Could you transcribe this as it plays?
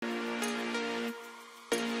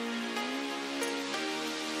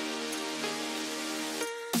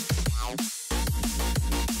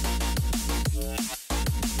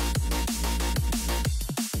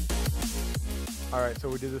All right, so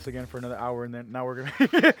we did this again for another hour, and then now we're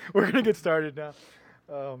gonna we're gonna get started now.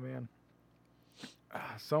 Oh man,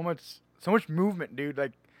 so much movement, dude.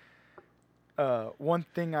 Like, one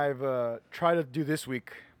thing I've tried to do this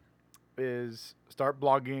week is start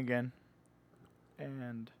blogging again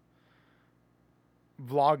and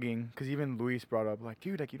vlogging, because even Luis brought up like,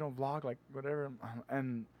 dude, like you don't vlog, like whatever,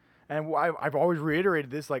 I've always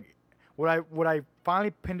reiterated this, like what I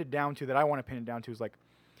finally pinned it down to that I want to pin it down to is like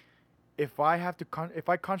if I have to if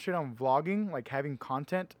I concentrate on vlogging, like having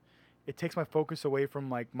content, it takes my focus away from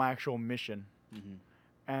like my actual mission,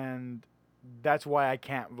 Mm-hmm. and that's why I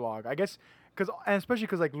can't vlog. I guess because and especially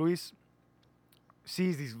because like Luis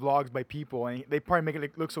sees these vlogs by people and they probably make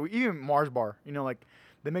it look so even Mars Bar, like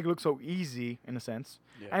they make it look so easy in a sense,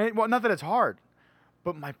 Yeah. and well, not that it's hard,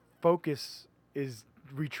 but my focus is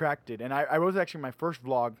retracted. And I was actually my first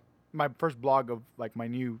blog of like my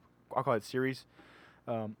new, I'll call it series.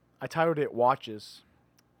 I titled it Watches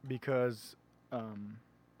because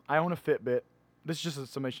I own a Fitbit. This is just a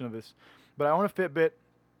summation of this, but I own a Fitbit.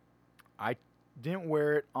 I didn't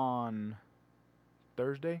wear it on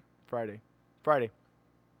Thursday, Friday.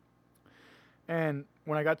 And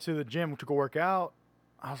when I got to the gym to go work out,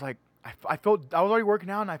 I was like, I felt I was already working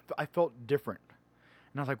out, and I felt different.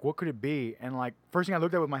 And I was like, what could it be? And like, first thing I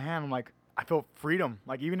looked at with my hand, I'm like, I felt freedom.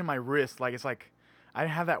 Like even in my wrist, like it's like I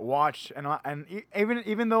didn't have that watch,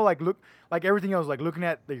 even though like look like everything else, like looking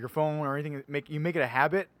at your phone or anything, make it a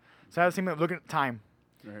habit. So I was thinking, looking at time.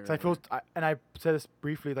 Right, So I right, feel, right. and I said this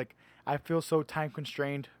briefly, like I feel so time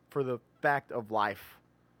constrained for the fact of life.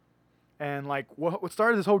 And like what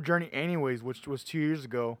started this whole journey, anyways, which was 2 years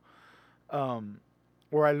ago, um,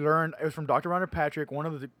 where I learned it was from Dr. Rhonda Patrick. One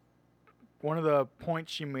of the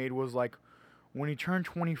points she made was like, when you turn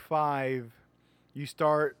 25, you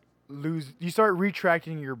start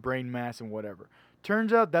retracting your brain mass and whatever.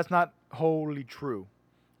 Turns out that's not wholly true,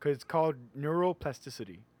 because it's called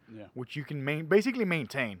neuroplasticity, Yeah. which you can basically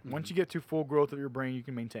maintain. Mhm. Once you get to full growth of your brain, you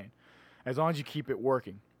can maintain, as long as you keep it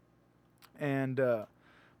working. And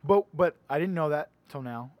but I didn't know that till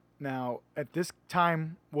now. Now at this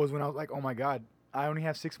time was when I was like, oh my god, I only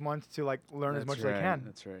have 6 months to like learn as That's much as I right. can.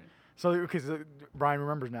 That's right. So because Brian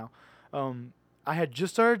remembers now, I had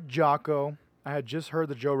just started Jocko. I had just heard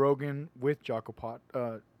the Joe Rogan with Jocko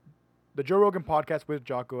the Joe Rogan podcast with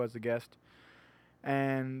Jocko as a guest,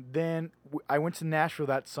 and then I went to Nashville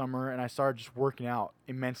that summer and I started just working out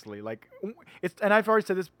immensely. Like it's, and I've already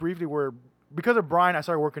said this briefly, where because of Brian, I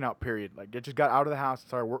started working out. Period. Like I just got out of the house and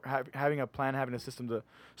started having a plan, having a system to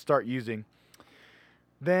start using.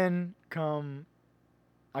 Then come,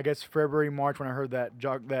 I guess, February, March, when I heard that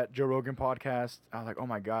Joe Rogan podcast, I was like, oh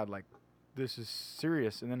my god, like this is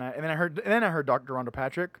serious. And then I heard Dr. Rhonda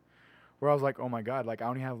Patrick, where I was like, oh my god, like I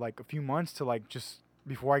only have like a few months to like just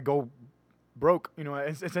before I go broke,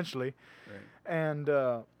 essentially. Right. And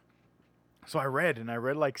so I read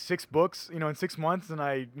like 6 books, in 6 months, and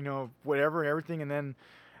I, whatever, everything. And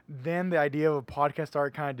then the idea of a podcast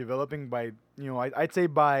started kind of developing by, I'd say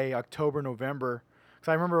by October, November, because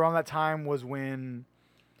I remember around that time was when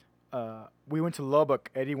we went to Lubbock.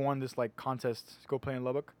 Eddie won this like contest to go play in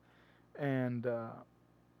Lubbock, and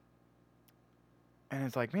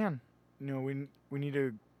it's like, man, we need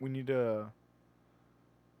to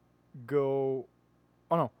go.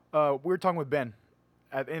 Oh no, we were talking with Ben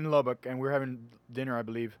in Lubbock, and we were having dinner, I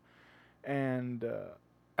believe. And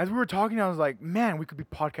as we were talking, I was like, man, we could be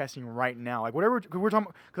podcasting right now, like whatever. Cause we're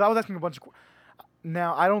talking, because I was asking a bunch of.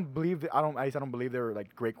 Now I don't believe that I don't believe they were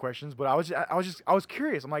like great questions, but I was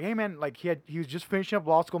curious. I'm like, hey man, like he was just finishing up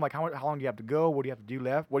law school. I'm like, how long do you have to go? What do you have to do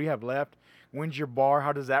left? What do you have left? When's your bar?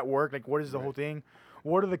 How does that work? Like, what is the whole Right. thing?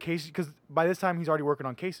 What are the cases? Because by this time he's already working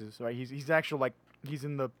on cases, right? He's actually like he's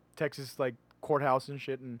in the Texas like courthouse and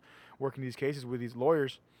shit, and working these cases with these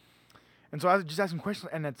lawyers. And so I was just asking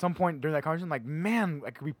questions, and at some point during that conversation, I'm like, man,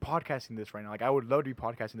 I could be podcasting this right now. Like I would love to be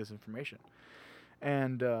podcasting this information.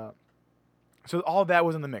 And so all that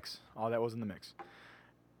was in the mix. All that was in the mix.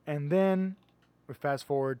 And then we fast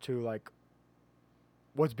forward to like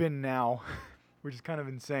what's been now, which is kind of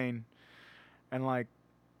insane. And like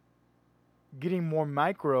getting more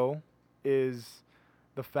micro is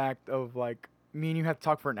the fact of like me and you have to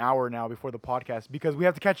talk for an hour now before the podcast, because we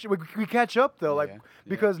have to we catch up though, like Yeah.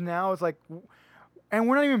 because now it's like, and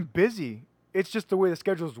we're not even busy. It's just the way the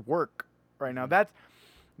schedules work right now. Mhm.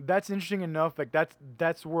 That's interesting enough. Like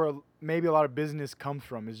that's where maybe a lot of business comes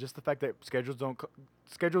from, is just the fact that schedules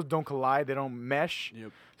don't collide. They don't mesh.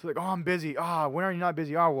 Yep. So like, oh, I'm busy. Ah, when are you not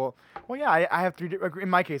busy? Oh, well, yeah. I have three. Like, in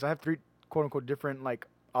my case, I have three quote unquote different like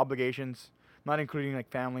obligations, not including like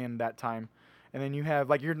family and that time. and then you have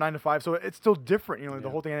like your 9 to 5, so it's still different, the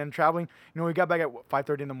whole thing. And then traveling, we got back at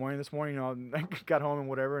 5:30 in the morning this morning. And I got home and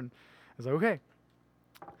whatever, and I was like, okay.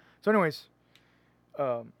 So, anyways,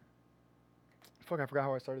 fuck, I forgot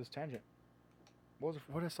how I started this tangent. What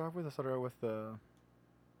did I start with? I started with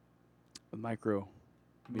Micro.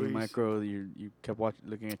 Being Please. micro, you kept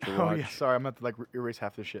looking at your Oh watch. yeah, sorry, I'm about to like erase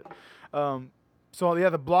half this shit. So yeah,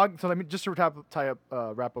 the blog. So let me just to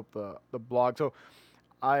wrap up the blog. So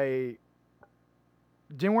I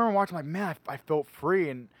didn't wear my watch. I'm like, man, I felt free,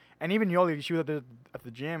 and even Yoli, she was at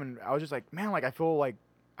the gym, and I was just like, man, like I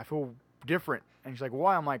feel different. And she's like,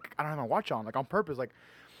 why? I'm like, I don't have my watch on, like on purpose. Like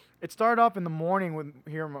it started off in the morning with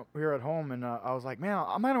here at home, and I was like, man,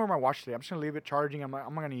 I'm not gonna wear my watch today. I'm just gonna leave it charging. I'm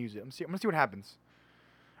not gonna use it. I'm gonna see what happens.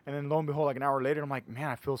 And then lo and behold, like an hour later, I'm like, man,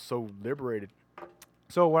 I feel so liberated.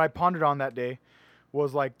 So what I pondered on that day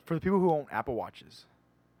was like for the people who own Apple Watches,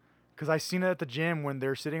 because I seen it at the gym when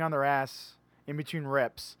they're sitting on their ass in between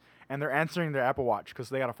reps and they're answering their Apple Watch because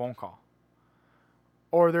they got a phone call,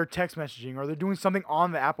 or they're text messaging, or they're doing something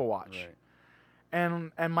on the Apple Watch.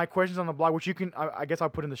 Right. And my questions on the blog, which you can, I guess I'll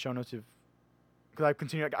put in the show notes because I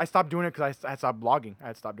continue. I stopped doing it because I had stopped blogging. I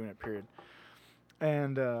had stopped doing it. Period.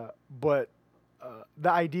 And but the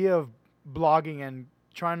idea of blogging and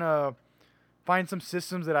trying to find some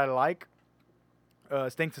systems that I like,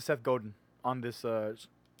 thanks to Seth Godin on this.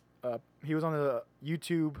 He was on the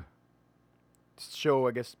YouTube show,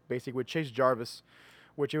 I guess, basically with Chase Jarvis,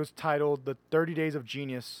 which it was titled "The 30 Days of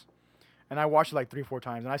Genius," and I watched it like 3-4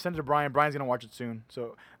 times, and I sent it to Brian. Brian's gonna watch it soon,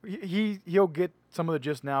 so he'll get some of the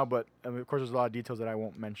gist now, but of course there's a lot of details that I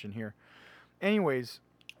won't mention here. Anyways,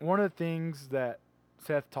 one of the things that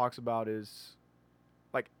Seth talks about is,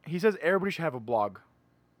 like, he says everybody should have a blog.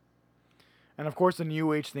 And of course the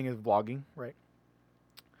new age thing is vlogging, right?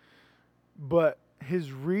 But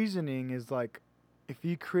his reasoning is like, if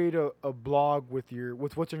you create a blog with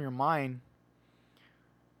what's in your mind,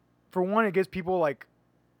 for one, it gives people like,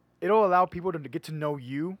 it'll allow people to get to know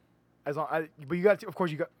you, but you got to, of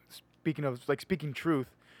course, speaking of like speaking truth,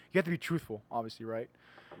 you have to be truthful, obviously, right?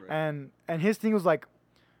 And his thing was like,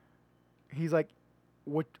 he's like,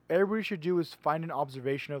 what everybody should do is find an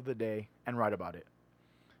observation of the day and write about it.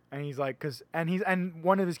 And he's like, and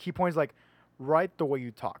one of his key points is like, write the way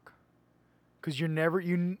you talk, because you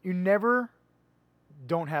never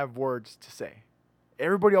don't have words to say.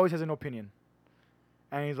 Everybody always has an opinion.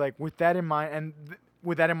 And he's like, with that in mind,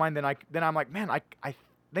 then I'm like, man, I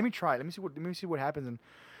let me try. Let me see what happens. And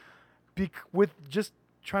with just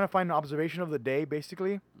trying to find an observation of the day,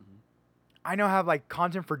 basically, I now have like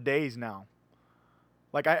content for days now.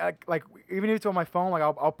 Like I like even if it's on my phone, like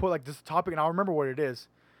I'll put like this topic and I'll remember what it is,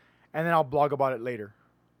 and then I'll blog about it later.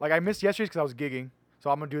 Like I missed yesterday's because I was gigging, so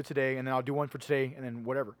I'm gonna do it today, and then I'll do one for today, and then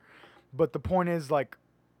whatever. But the point is like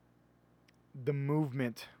the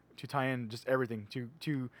movement to tie in just everything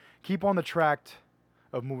to keep on the track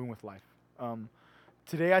of moving with life.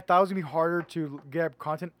 Today I thought it was gonna be harder to get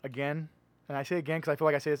content again, and I say again because I feel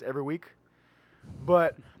like I say this every week.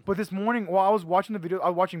 But this morning, while I was watching I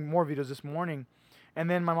was watching more videos this morning, and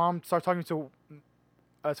then my mom started talking. So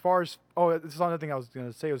as far as this is another thing I was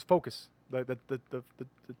gonna say, was focus, the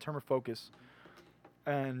term of focus,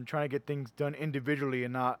 and trying to get things done individually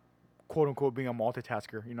and not quote unquote being a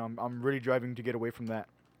multitasker. I'm really driving to get away from that,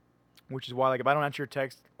 which is why like if I don't answer your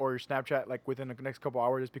text or your Snapchat like within the next couple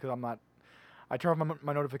hours, it's because I turn off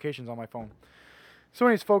my notifications on my phone. So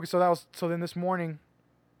anyways, focus. So then this morning,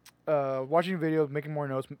 watching videos, making more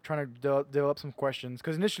notes, trying to develop some questions.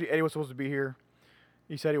 Because initially Eddie was supposed to be here.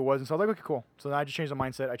 He said he wasn't. So I was like, okay, cool. So then I just changed the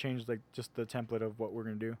mindset. I changed like just the template of what we're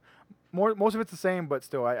gonna do. Most of it's the same, but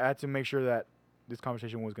still, I had to make sure that this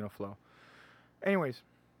conversation was gonna flow. Anyways,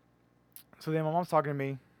 so then my mom's talking to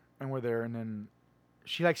me, and we're there, and then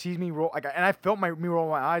she like sees me roll, like, and I felt me roll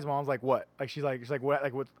my eyes. My mom's like, what? Like she's like what?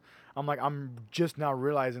 Like what? I'm like, I'm just now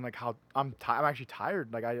realizing like how I'm actually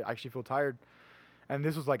tired. Like I actually feel tired. And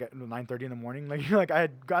this was like at 9:30 in the morning. Like like I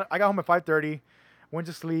got home at 5:30, went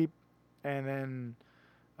to sleep, and then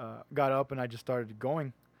got up and I just started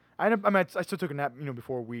going. I still took a nap,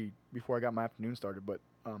 before I got my afternoon started. But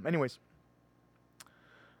anyways,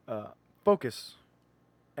 focus,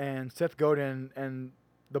 and Seth Godin and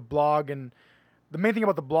the blog, and the main thing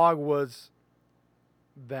about the blog was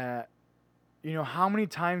that, how many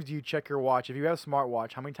times do you check your watch? If you have a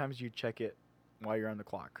smartwatch, how many times do you check it while you're on the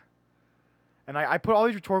clock? And I put all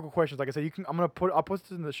these rhetorical questions. Like I said, I'll put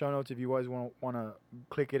this in the show notes if you guys want to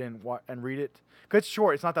click it and read it. Cause it's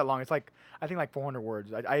short. It's not that long. It's like, I think like 400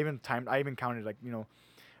 words. I even counted, like,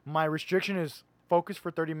 my restriction is focus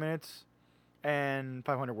for 30 minutes and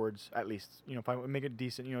 500 words at least. Make it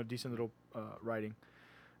decent, decent little writing.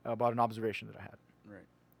 about an observation that I had. Right.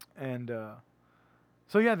 And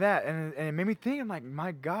so yeah, that and it made me think. I'm like,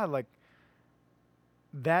 my God, like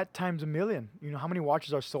that times a million. You know how many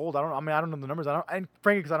watches are sold? I mean, I don't know the numbers. I don't. And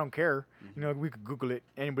frankly, because I don't care. You know, we could Google it.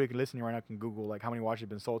 Anybody can listen right now can Google like how many watches have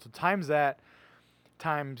been sold. So times that,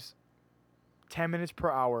 times 10 minutes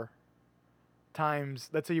per hour, times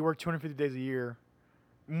let's say you work 250 days a year,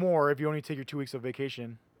 more if you only take your 2 weeks of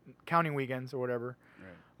vacation, counting weekends or whatever.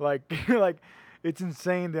 Right. Like like it's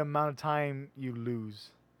insane the amount of time you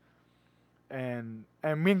lose. And me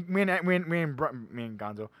and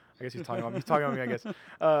Gonzo. I guess he's talking about me. I guess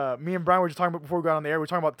me and Brian were just talking about before we got on the air. We were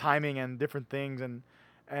talking about timing and different things, and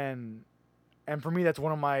and for me that's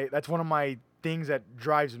one of my things that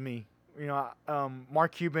drives me. You know,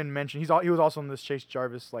 Mark Cuban mentioned he was also in this Chase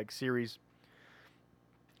Jarvis like series,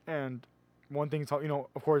 and one thing you know,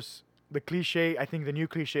 of course, the cliche. I think the new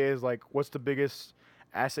cliche is like, what's the biggest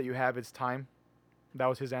asset you have? It's time. That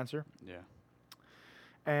was his answer. Yeah.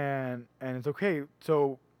 And it's okay.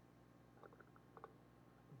 So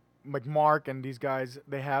like Mark and these guys,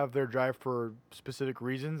 they have their drive for specific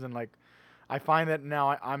reasons, and like I find that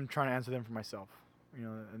now I'm trying to answer them for myself, you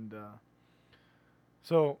know. And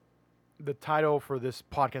so the title for this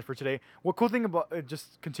podcast for today. What cool thing about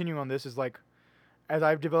just continuing on this is like as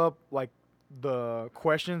I've developed like the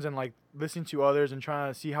questions and like listening to others and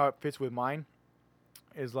trying to see how it fits with mine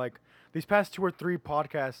is like these past 2 or 3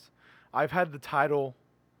 podcasts, I've had the title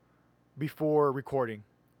before recording.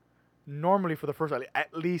 Normally, for the first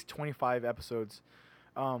at least 25 episodes,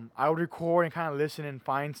 I would record and kind of listen and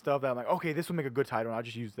find stuff that I'm like, okay, this would make a good title, and I'll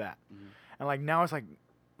just use that. Mm-hmm. And like now, it's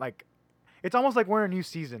like it's almost like we're in a new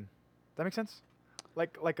season. Does that make sense?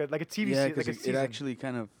 Like a TV Yeah, season. Like a it season. actually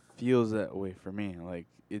kind of feels that way for me. Like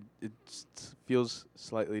it feels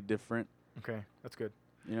slightly different. Okay, that's good.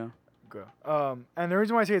 You know. Good. And the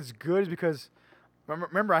reason why I say it's good is because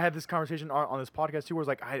remember I had this conversation on this podcast too, where it's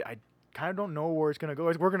like I kind of don't know where it's gonna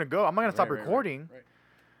go. We're gonna go. I'm not gonna stop recording. Right.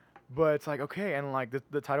 But it's like, okay, and like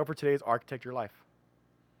the title for today is Architect Your Life.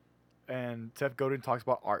 And Seth Godin talks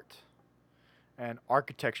about art and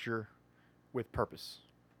architecture with purpose.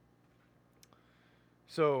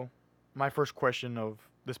 So my first question of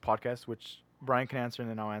this podcast, which Brian can answer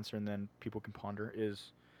and then I'll answer and then people can ponder,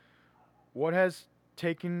 is what has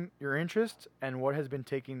taken your interest and what has been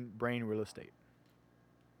taking brain real estate?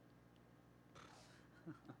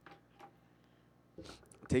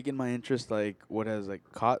 Taking my interest, like what has like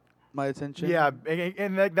caught my attention. Yeah,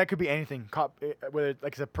 and that could be anything, whether it's,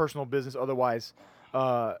 like I said, personal, business, otherwise.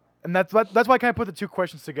 And that's why I kind of put the 2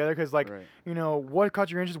 questions together because, like, Right. you know, what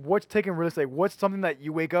caught your interest? What's taking real estate? What's something that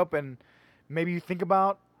you wake up and maybe you think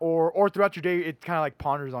about, or throughout your day it kind of like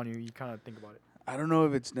ponders on you. You kind of think about it. I don't know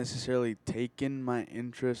if it's necessarily taken my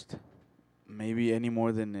interest, maybe any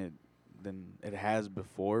more than it has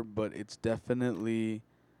before, but it's definitely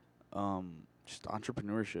just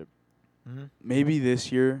entrepreneurship. Mm-hmm. Maybe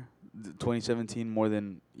this year, 2017, more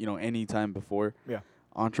than any time before. Yeah.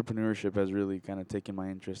 Entrepreneurship has really kind of taken my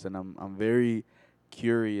interest, and I'm very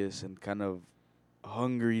curious and kind of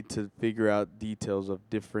hungry to figure out details of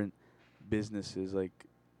different businesses. Like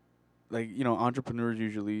entrepreneurs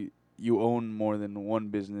usually, you own more than one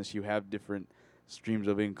business. You have different streams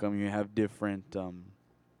of income. You have different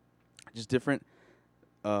just different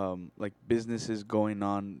like businesses going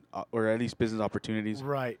on, or at least business opportunities.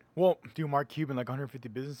 Right. Well, dude, Mark Cuban, like 150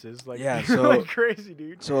 businesses. Like, Yeah, so like crazy,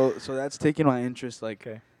 dude. So that's taken my interest, like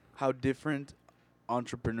Okay. how different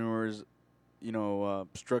entrepreneurs,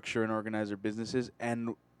 structure and organize their businesses,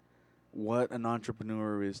 and what an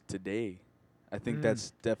entrepreneur is today. I think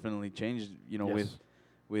that's definitely changed. Yes.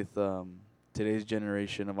 With today's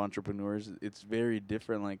generation of entrepreneurs, it's very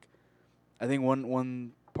different. Like, I think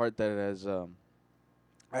one part that has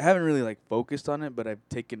I haven't really like focused on it, but I've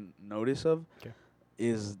taken notice of, Okay.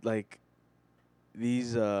 is like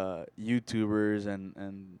these YouTubers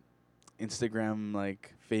and Instagram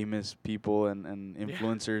like famous people and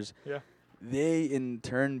influencers. Yeah. They in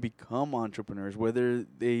turn become entrepreneurs, whether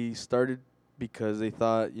they started because they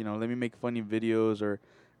thought, let me make funny videos, or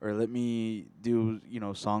let me do,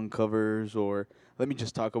 song covers, or let me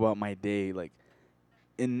just talk about my day. Like,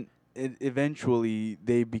 eventually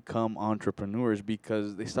they become entrepreneurs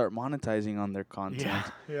because they start monetizing on their content.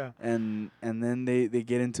 Yeah. And then they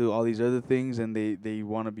get into all these other things, and they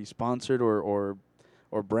want to be sponsored, or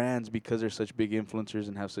brands, because they're such big influencers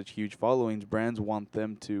and have such huge followings. Brands want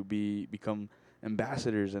them to become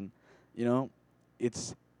ambassadors, and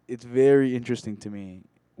it's very interesting to me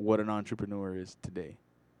what an entrepreneur is today.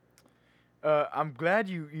 I'm glad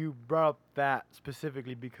you brought up that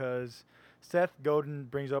specifically because Seth Godin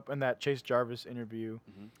brings up in that Chase Jarvis interview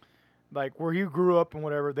like where he grew up and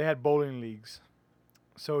whatever, they had bowling leagues.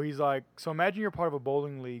 So he's like, so imagine you're part of a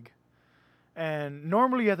bowling league, and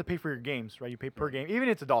normally you have to pay for your games, right? You pay per game, even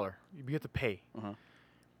if it's $1, you have to pay. Uh-huh.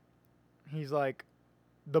 He's like,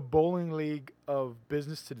 the bowling league of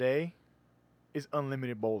business today is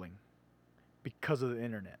unlimited bowling because of the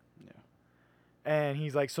internet. Yeah. And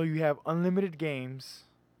he's like, so you have unlimited games,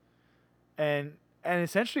 and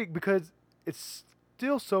essentially because it's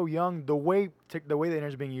still so young, the way the internet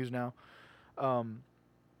is being used now,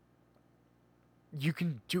 you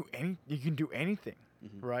can do anything,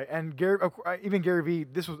 right? And even Gary Vee,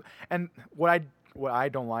 and what I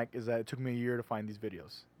don't like is that it took me a year to find these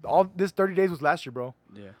videos. All this 30 days was last year, bro.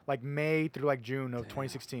 Yeah. Like May through like June of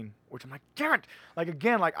 2016, which I'm like, damn it. Like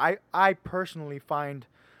again, like I personally find,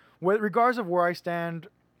 regardless of where I stand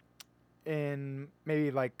in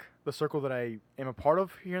maybe like the circle that I am a part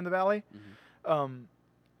of here in the Valley,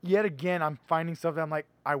 yet again, I'm finding stuff that I'm like,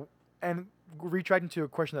 and retracting to a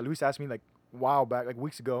question that Luis asked me like a while back, like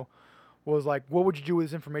weeks ago, was like, what would you do with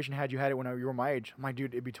this information had you had it when you were my age? I'm like,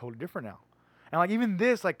 dude, it'd be totally different now. And like even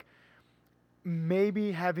this, like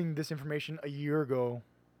maybe having this information a year ago,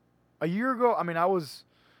 I mean, I was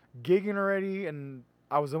gigging already, and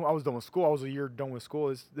I was done with school. I was a year done with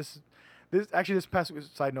school. This past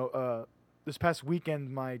side note, this past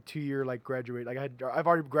weekend, my 2-year like graduate, like I've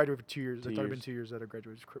already graduated for 2 years. It's already been 2 years that I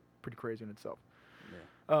graduated. It's pretty crazy in itself.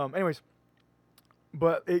 Yeah. Anyways,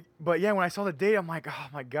 but yeah, when I saw the date, I'm like, oh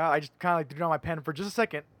my god! I just kind of like threw down my pen for just a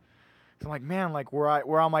second. So I'm like, man, like where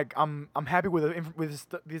I'm like I'm happy with these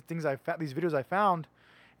videos I found.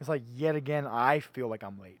 It's like yet again I feel like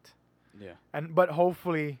I'm late. Yeah. But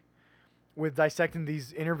hopefully, with dissecting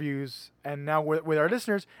these interviews and now with our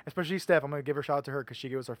listeners, especially Steph, I'm gonna give her a shout out to her because she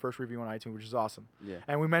gave us our first review on iTunes, which is awesome. Yeah.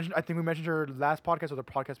 And I think we mentioned her last podcast or the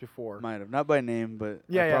podcast before. Might have, not by name, but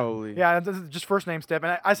probably. Yeah, this is just first name Steph,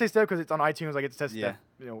 and I say Steph because it's on iTunes, like it says Steph,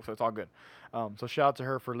 so it's all good. So shout out to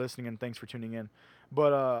her for listening and thanks for tuning in.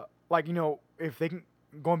 But like if they can,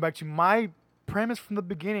 going back to my premise from the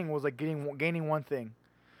beginning was like gaining one thing,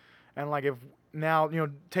 and like if now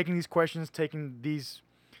taking these questions, taking these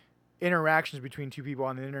interactions between two people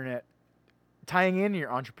on the internet, tying in your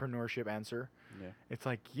entrepreneurship answer, it's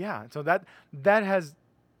like so that has,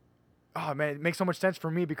 oh man, it makes so much sense for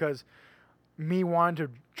me because me wanting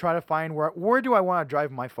to try to find where do I want to drive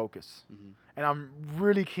my focus, and I'm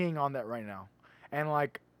really keen on that right now, and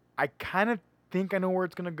like I kind of think I know where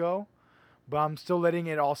it's gonna go, but I'm still letting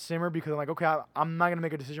it all simmer because I'm like, okay, I'm not gonna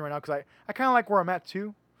make a decision right now because I kind of like where I'm at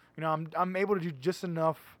too. I'm able to do just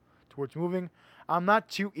enough towards moving. I'm not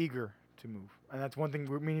too eager to move, and that's one thing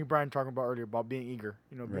me and Brian talking about earlier about being eager.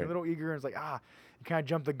 Being a little eager, and it's like you kind of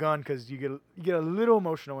jump the gun because you get a little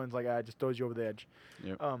emotional, and it's like it just throws you over the edge.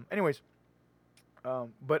 Yep. Anyways,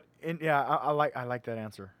 but I like that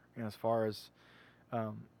answer. As far as,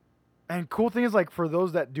 and cool thing is like for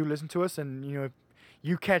those that do listen to us, and if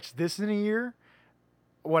you catch this in a year,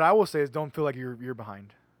 what I will say is don't feel like you're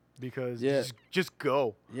behind. Because just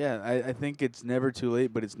go. Yeah, I think it's never too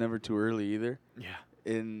late, but it's never too early either. Yeah.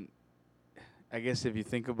 And I guess if you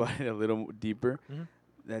think about it a little deeper,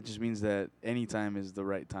 that just means that any time is the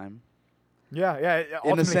right time. Yeah.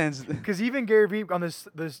 In a sense. Because even Gary Vee on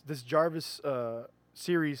this Jarvis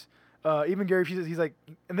series, even Gary Vee, he's like,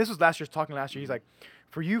 and this was last year, he's like,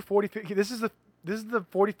 for you 40, 50, this is the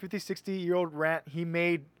 40, 50, 60-year-old rant he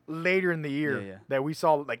made later in the year that we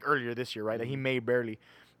saw like earlier this year, right? That he made barely.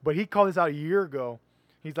 But he called this out a year ago.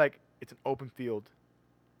 He's like, it's an open field.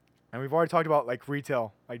 And we've already talked about like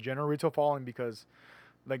retail, like general retail falling because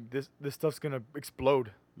like this stuff's going to explode.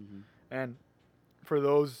 And for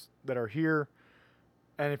those that are here,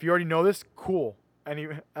 and if you already know this, cool.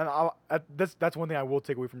 That's one thing I will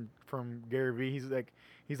take away from Gary Vee. He's like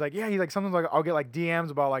sometimes like I'll get like DMs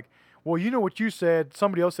about like, well, you know what you said,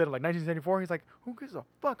 somebody else said in like 1974. He's like, who gives a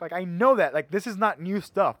fuck? Like I know that. Like this is not new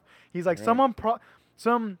stuff. He's like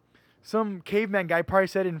some caveman guy probably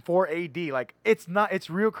said in 4 AD. Like it's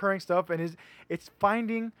reoccurring stuff, and it's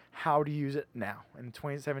finding how to use it now in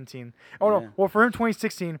 2017. No, well for him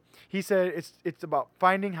 2016, he said it's about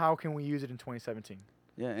finding how can we use it in 2017.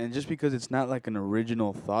 Yeah, and just because it's not like an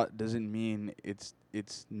original thought doesn't mean it's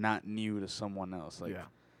not new to someone else. Like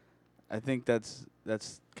I think that's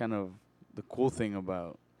kind of the cool thing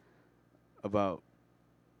about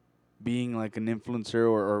being like an influencer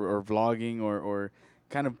or vlogging or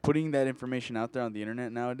kind of putting that information out there on the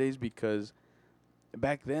internet nowadays, because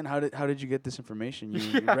back then how did you get this information?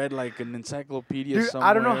 You read like an encyclopedia somewhere.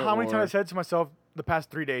 I don't know how many times I said to myself the past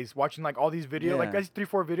 3 days watching like all these videos, like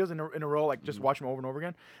 3-4 videos in a row, like just watching them over and over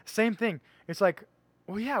again. Same thing. It's like,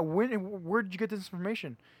 Well, yeah. Where did you get this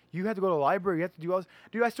information? You had to go to the library. You had to do all this.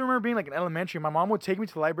 Dude, I still remember being like in elementary. My mom would take me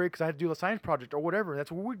to the library because I had to do a science project or whatever.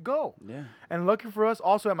 That's where we'd go. Yeah. And lucky for us,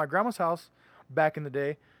 also at my grandma's house back in the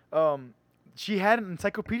day, she had an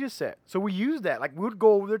encyclopedia set. So we used that. Like, we would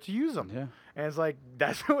go over there to use them. Yeah. And it's like,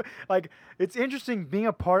 like, it's interesting being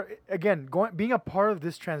a part, again, being a part of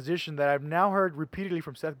this transition that I've now heard repeatedly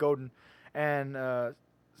from Seth Godin and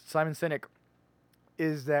Simon Sinek,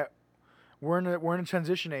 is that we're in a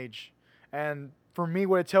transition age. And for me,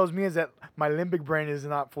 what it tells me is that my limbic brain is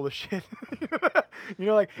not full of shit.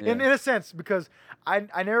 Like, Yeah. in a sense, because I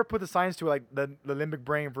never put the science to it, like the limbic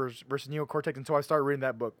brain versus neocortex until I started reading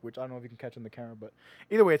that book, which I don't know if you can catch on the camera, but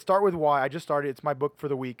either way, it Start With Why. I just started. It's my book for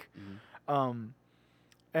the week. And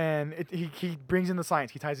he brings in the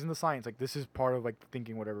science. He ties in the science. Like, this is part of like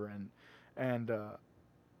thinking, whatever. And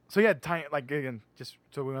so yeah, like, again, just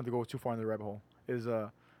so we don't have to go too far into the rabbit hole, is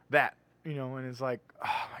that, and it's like,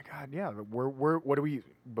 oh my God, yeah, what do we use?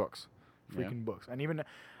 Books, freaking books. And even,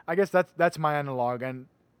 I guess that's my analog. And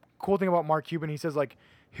cool thing about Mark Cuban, he says, like,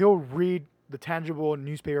 he'll read the tangible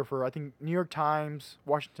newspaper for, I think, New York Times,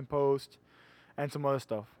 Washington Post, and some other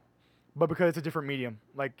stuff. But because it's a different medium,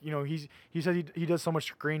 like, he says he does so much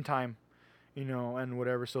screen time, and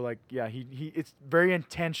whatever. So like, yeah, he it's very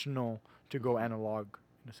intentional to go analog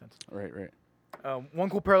in a sense. Right. One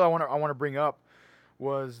cool parallel I want to bring up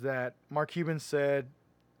was that Mark Cuban said,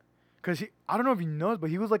 because I don't know if you know this, but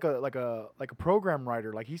he was like a program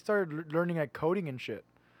writer. Like, he started learning like coding and shit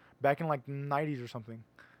back in like the 90s or something,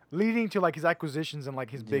 leading to like his acquisitions and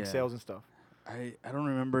like his big Yeah. sales and stuff. I don't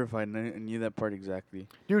remember if I knew that part exactly.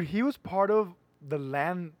 Dude, he was part of the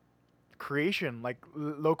land creation, like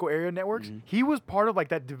local area networks. Mhm. He was part of like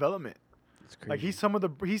that development. It's crazy. Like, he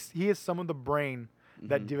is some of the brain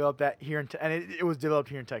that Mhm. developed that here and it was developed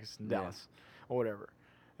here in Texas and Yeah. Dallas or whatever.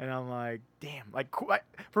 And I'm like, damn, like, cool.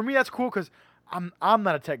 For me, that's cool because I'm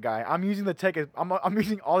not a tech guy. I'm using the tech I'm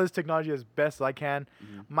using all this technology as best as I can.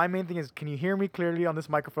 Mhm. My main thing is, can you hear me clearly on this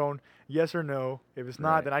microphone? Yes or no. If it's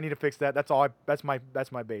not, Right. then I need to fix that. That's all. That's my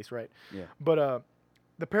base, right? Yeah. But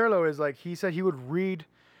the parallel is, like, he said he would read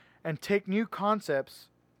and take new concepts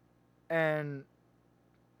and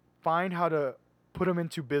find how to put them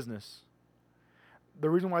into business. The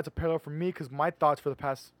reason why it's a parallel for me, because my thoughts for the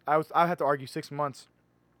past, I had to argue 6 months,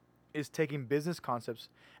 is taking business concepts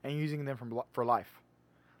and using them for life.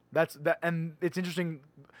 And it's interesting.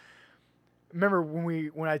 Remember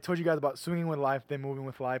when I told you guys about swinging with life, then moving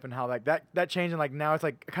with life, and how like that changed, and like now it's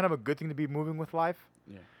like kind of a good thing to be moving with life.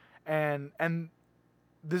 Yeah. And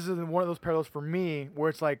this is one of those parallels for me where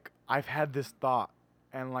it's like I've had this thought,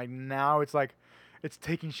 and like now it's like it's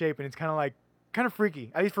taking shape, and it's kind of freaky.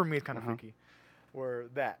 At least for me, it's kind of Uh-huh. freaky. Or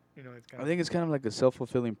that, it's kind I of. think it's kind of like a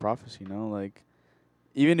self-fulfilling prophecy, like,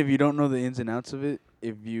 even if you don't know the ins and outs of it,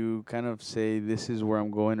 if you kind of say this is where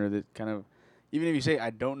I'm going, or that kind of, even if you say I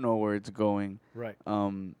don't know where it's going, Right.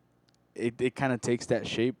 It kind of takes that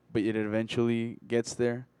shape, but it eventually gets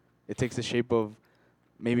there. It takes the shape of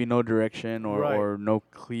maybe no direction or Right. or no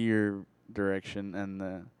clear direction,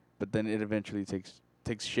 and but then it eventually takes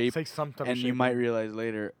shape, Takes some type of and you shape. might realize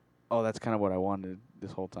later, oh, that's kind of what I wanted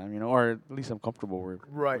this whole time, or at least I'm comfortable with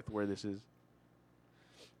where this is.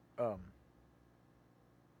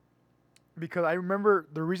 Because I remember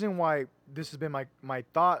the reason why this has been my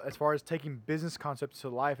thought as far as taking business concepts to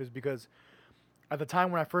life is because at the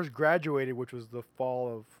time when I first graduated, which was the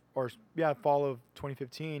fall of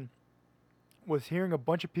 2015, was hearing a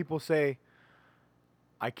bunch of people say,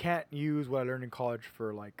 I can't use what I learned in college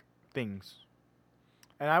for like things.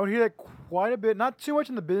 And I would hear that quite a bit, not too much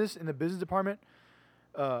in the business department,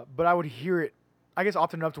 but I would hear it, I guess,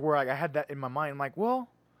 often enough to where I had that in my mind. I'm like, well,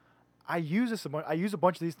 I use a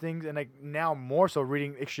bunch of these things, and like now more so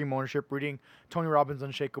reading Extreme Ownership, reading Tony Robbins'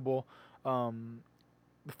 Unshakable,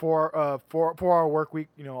 4-Hour Work Week,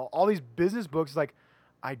 all these business books. Like,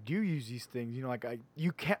 I do use these things, like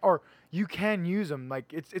you can use them.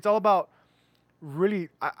 Like, it's all about really.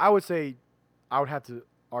 I would say, I would have to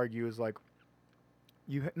argue is like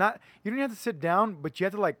you don't have to sit down, but you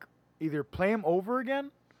have to like either play them over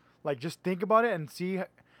again, like just think about it and see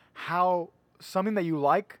how something that you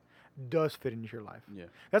like does fit into your life. Yeah.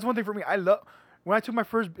 That's one thing for me. I love when I took my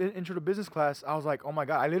first intro to business class. I was like, oh my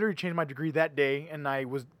God! I literally changed my degree that day, and I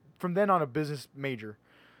was from then on a business major.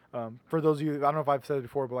 For those of you, I don't know if I've said it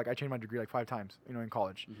before, but like I changed my degree like 5 times, in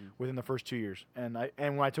college, within the first 2 years. And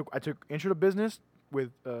when I took intro to business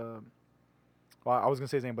with, well, I was gonna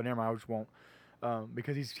say his name, but never mind, I just won't,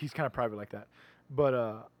 because he's kind of private like that.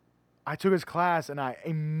 But I took his class, and I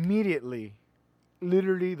immediately,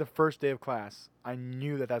 literally the first day of class, I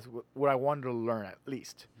knew that that's what I wanted to learn at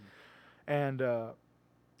least. And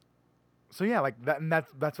so yeah, like that, and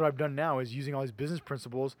that's what I've done now is using all these business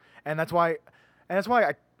principles, and that's why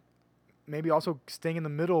I maybe also staying in the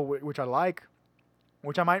middle, which I like,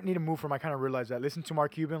 which I might need to move from. I kind of realized that. Listen to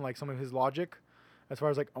Mark Cuban, like some of his logic, as far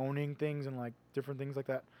as like owning things and like different things like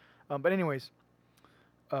that. But anyways,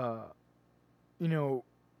 uh, you know,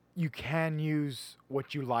 you can use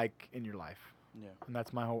what you like in your life, Yeah. and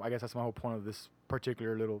that's my whole. I guess that's my whole point of this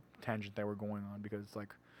particular little tangent that we're going on because it's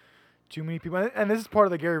like too many people, and this is part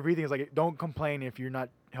of the Gary Vee thing. Is like don't complain if you're not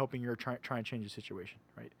helping your try and change the situation,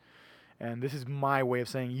 right? And this is my way of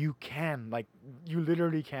saying you can, like you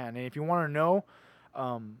literally can. And if you want to know,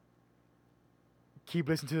 um, keep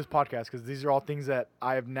listening to this podcast because these are all things that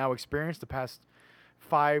I have now experienced the past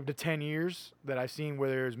 5 to 10 years that I've seen.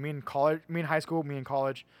 Whether it's me in college, me in high school, me in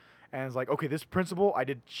college, and it's like, okay, this principle I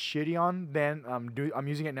did shitty on. Then I'm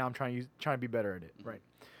using it now. I'm trying to be better at it, right?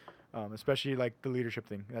 Especially like the leadership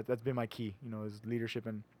thing. That's been my key, is leadership.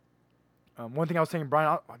 And one thing I was saying,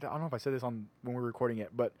 Brian, I don't know if I said this on when we were recording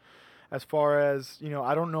it, but as far as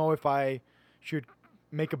I don't know if I should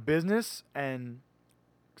make a business and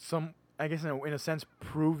I guess in a sense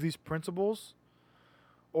prove these principles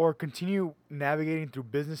or continue navigating through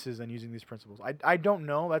businesses and using these principles. I don't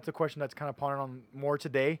know. That's a question that's kind of pondering on more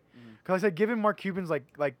today. Because I said, given Mark Cuban's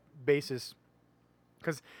like basis,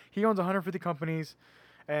 because he owns 150 companies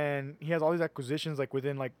and he has all these acquisitions like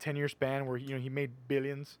within like 10-year span where he made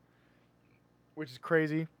billions, which is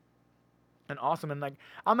crazy and awesome. And like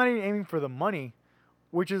I'm not even aiming for the money,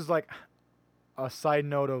 which is like a side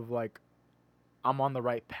note of like I'm on the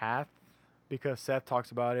right path because Seth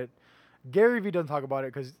talks about it. Gary Vee doesn't talk about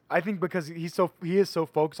it because I think because he is so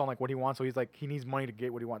focused on like what he wants, so he's like he needs money to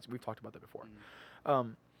get what he wants. We've talked about that before.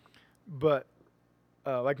 But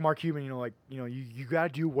like Mark Cuban, you gotta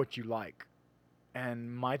do what you like.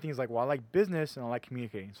 And my thing is like, well, I like business and I like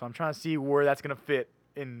communicating, so I'm trying to see where that's gonna fit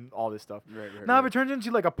in all this stuff. Right. Now, if it turns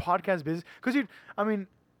into like a podcast business, because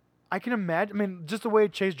I can imagine. I mean, just the way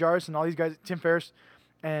Chase Jarvis and all these guys, Tim Ferriss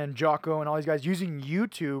and Jocko and all these guys using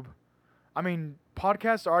YouTube. I mean,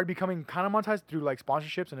 podcasts are already becoming kind of monetized through like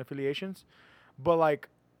sponsorships and affiliations, but like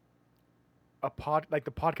the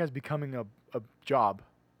podcast becoming a job.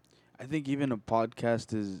 I think even a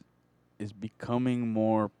podcast is becoming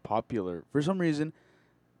more popular. For some reason,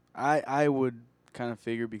 I would kind of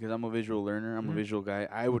figure, because I'm a visual learner, I'm a visual guy,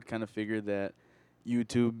 I would kind of figure that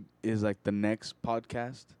YouTube is like the next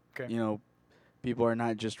podcast. Okay. People are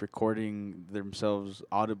not just recording themselves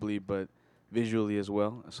audibly, but visually as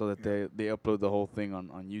well, so that they upload the whole thing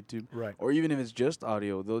on YouTube. Right. Or even if it's just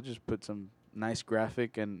audio, they'll just put some nice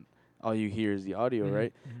graphic and all you hear is the audio,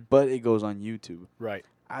 right? But it goes on YouTube. Right.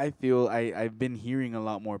 I feel I've been hearing a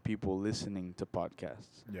lot more people listening to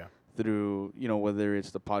podcasts. Yeah. Through, whether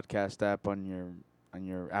it's the podcast app on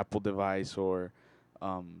your Apple device or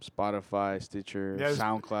Spotify, Stitcher,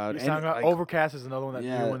 SoundCloud. SoundCloud. Overcast is another one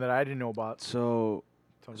new one that I didn't know about. So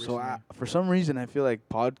for some reason, I feel like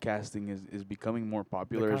podcasting is becoming more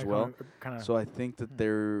popular as well. So I think that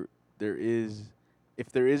there is, if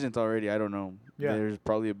there isn't already, I don't know. Yeah. There's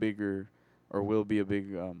probably a bigger, or will be a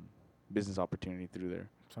big business opportunity through there.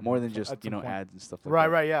 More than just ads and stuff like that.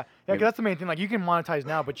 Right. Yeah. Because that's the main thing. Like you can monetize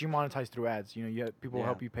now, but you monetize through ads. You have people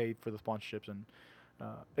help you pay for the sponsorships and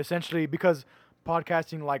essentially because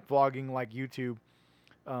podcasting, like vlogging, like YouTube.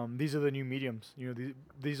 These are the new mediums.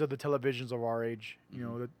 These are the televisions of our age.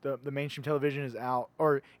 The mainstream television is out,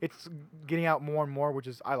 or it's getting out more and more, which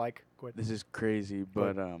is I like. Go ahead. This is crazy,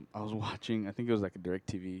 but I was watching. I think it was like a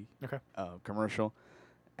DirecTV commercial,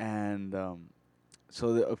 and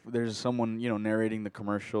so there's someone narrating the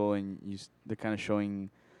commercial, and they're kind of showing,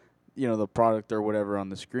 the product or whatever on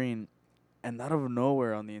the screen, and out of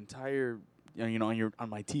nowhere on the entire, on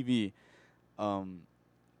my TV,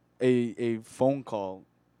 a phone call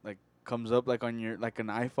comes up like on your an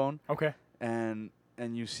iPhone. Okay. And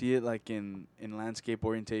you see it like in landscape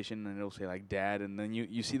orientation, and it'll say like dad, and then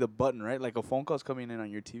you see the button, right? Like a phone call's coming in on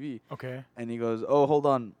your TV. Okay. And he goes, "Oh, hold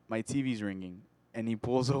on, my TV's ringing." And he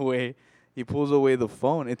pulls away the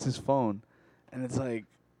phone. It's his phone. And it's like,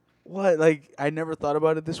 what? Like I never thought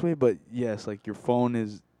about it this way, but yes, like your phone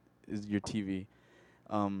is your TV.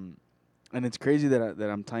 And it's crazy that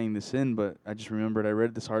I'm tying this in, but I just remembered I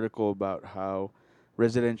read this article about how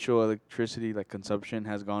residential electricity consumption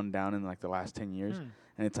has gone down in the last 10 years.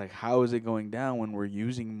 And it's like, how is it going down when we're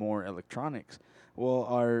using more electronics? Well,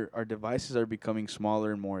 our devices are becoming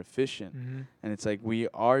smaller and more efficient. And it's like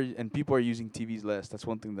and people are using TVs less. That's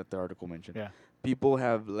one thing that the article mentioned. Yeah. People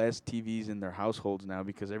have less TVs in their households now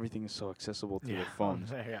because everything is so accessible to their phones.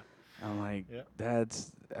 Yeah. I'm like,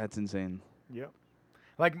 that's insane. Yep.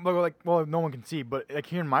 Well, no one can see, but like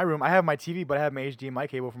here in my room, I have my TV, but I have my HDMI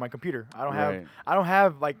cable for my computer. Right. I don't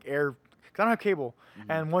have like air, cause I don't have cable. Mhm.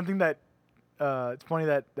 And one thing that, it's funny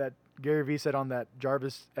that Gary Vee said on that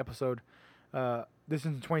Jarvis episode, this is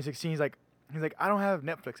in 2016. He's like, I don't have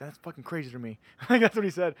Netflix. And that's fucking crazy to me. Like that's what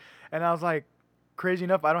he said. And I was like, crazy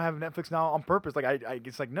enough, I don't have Netflix now on purpose. Like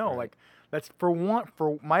it's like no, Right. like that's for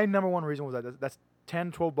my number one reason was that that's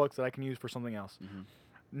 10, 12 bucks that I can use for something else. Mhm.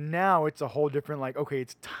 Now it's a whole different like okay,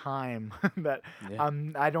 it's time that Yeah.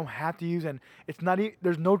 I don't have to use, and it's not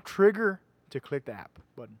there's no trigger to click the app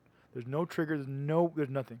button. There's no trigger. There's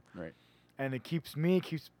nothing. Right. And it keeps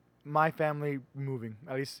my family moving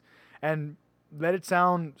at least. And let it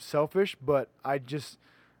sound selfish, but I just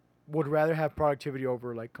would rather have productivity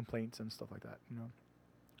over like complaints and stuff like that. You know.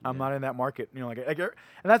 I'm Yeah. not in that market, you know, and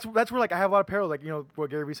that's where like I have a lot of parallels, like you know what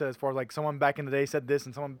Gary Vee said as far as like someone back in the day said this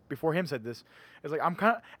and someone before him said this. It's like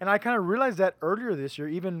I kind of realized that earlier this year,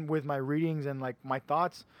 even with my readings and like my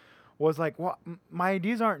thoughts, was like, well, my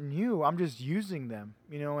ideas aren't new. I'm just using them,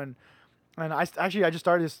 you know, and I just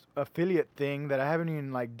started this affiliate thing that I haven't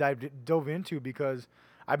even like dove into because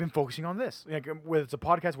I've been focusing on this, like whether it's a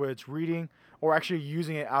podcast, whether it's reading or actually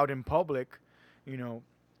using it out in public, you know.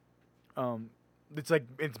 It's like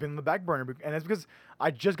it's been on the back burner, and it's because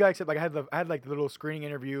I just got accepted. Like I had like the little screening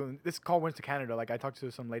interview, and this call went to Canada. Like I talked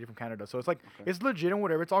to some lady from Canada, so it's like it's legit and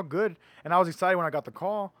whatever. It's all good, and I was excited when I got the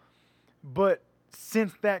call, but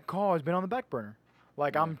since that call, it's been on the back burner.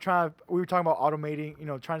 Like Yeah. we were talking about automating, you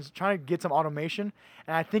know, trying to get some automation,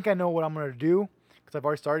 and I think I know what I'm gonna do because I've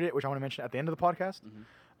already started it, which I want to mention at the end of the podcast.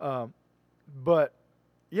 But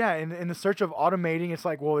yeah, in the search of automating, it's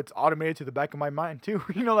like, well, it's automated to the back of my mind too.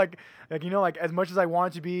 You know, like as much as I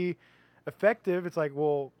want it to be effective, it's like,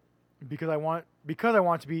 well, because I want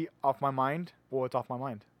it to be off my mind, well, it's off my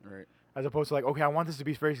mind. Right. As opposed to like, okay, I want this to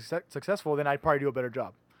be very successful, then I'd probably do a better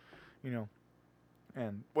job. You know,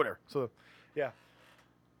 and whatever. So, yeah.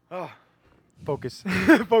 Focus,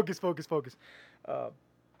 focus.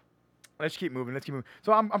 Let's keep moving.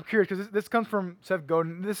 So I'm curious because this comes from Seth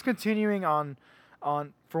Godin. This is continuing on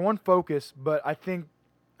for one focus, but I think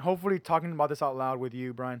hopefully talking about this out loud with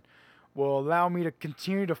you, Brian, will allow me to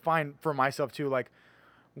continue to find for myself too, like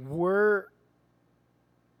the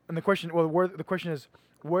question is,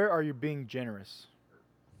 where are you being generous?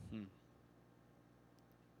 Hmm.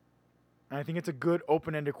 And I think it's a good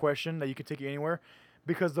open-ended question that you can take it anywhere,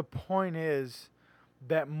 because the point is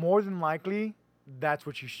that more than likely that's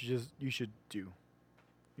what you should do.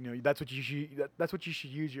 You know, that's what you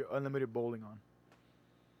should use your unlimited bowling on.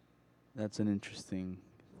 That's an interesting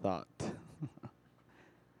thought.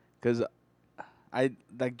 Because I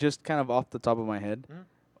like just kind of off the top of my head,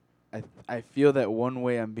 I feel that one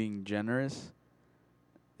way I'm being generous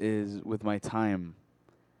is with my time.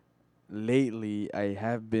 Lately, I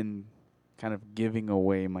have been kind of giving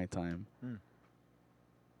away my time.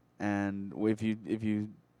 And if you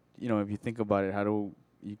think about it, how do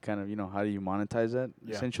you monetize that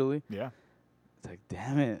essentially? Yeah. It's like,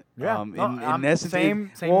 damn it. Yeah. In essence,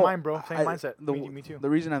 same mind, bro. Same mindset. Me too. The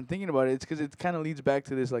reason I'm thinking about it is because it kind of leads back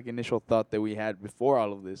to this like initial thought that we had before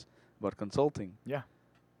all of this about consulting. Yeah.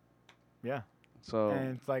 Yeah. So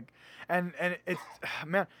And it's like, and it's,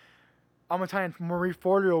 man, I'm gonna tie in Marie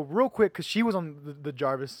Forleo real quick because she was on the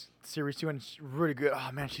Jarvis series too, and she's really good. Oh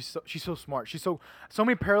man, she's so smart. She's so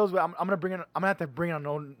many parallels. But I'm gonna have to bring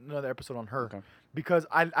on another episode on her because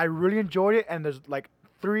I really enjoyed it, and there's like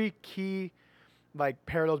 3 key like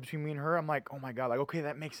parallels between me and her. I'm like, oh my god, like okay,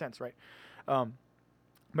 that makes sense, right? But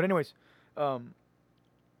anyways,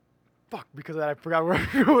 because of that I forgot where I was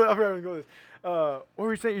going with this. What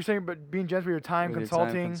were you saying? You're saying about being generous with your time, with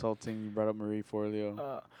consulting. Your time consulting. You brought up Marie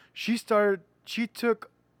Forleo. She took,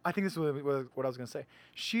 I think this is what I was gonna say.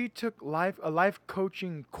 She took a life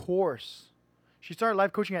coaching course. She started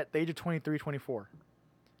life coaching at the age of 23, 24.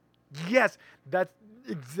 Yes, that's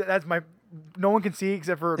my. No one can see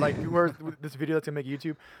except for like where's this video that's gonna make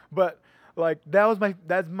YouTube. But like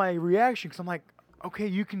that's my reaction because I'm like, okay,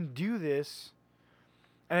 you can do this,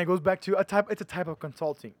 and it goes back to It's a type of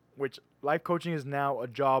consulting, which life coaching is now a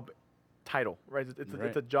job title, right?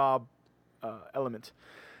 It's a job element,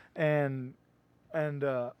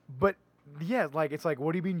 but yeah, like it's like,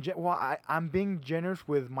 what are you being? I'm being generous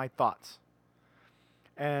with my thoughts,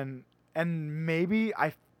 and maybe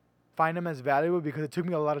I find them as valuable because it took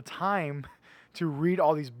me a lot of time to read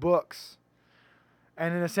all these books,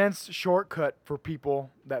 and in a sense, shortcut for people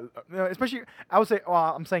that, especially I would say,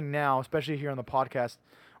 well, I'm saying now, especially here on the podcast,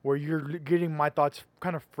 where you're getting my thoughts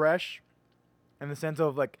kind of fresh, in the sense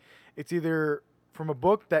of like it's either from a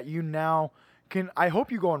book that you now can. I hope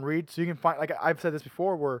you go and read so you can find. Like I've said this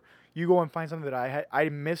before, where you go and find something that I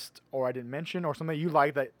missed or I didn't mention or something you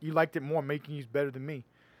liked it more, making you better than me.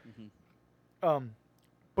 Um,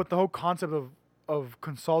 but the whole concept of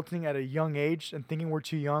consulting at a young age and thinking we're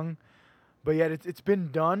too young, but yet it's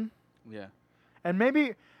been done, Yeah. and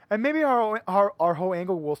maybe our whole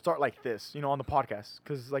angle will start like this, on the podcast,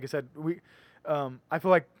 because like I said, I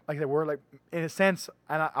feel like I said, we're like, in a sense,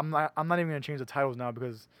 and I'm not even gonna change the titles now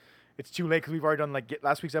because it's too late, because we've already done like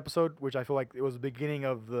last week's episode, which I feel like it was the beginning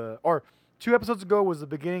of or 2 episodes ago was the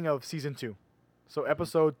beginning of season 2. So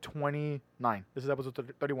episode 29. This is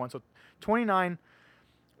episode 31. So 29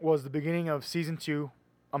 was the beginning of season 2.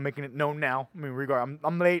 I'm making it known now. I mean,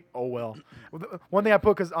 I'm late. Oh well. One thing I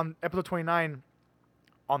put, because on episode 29,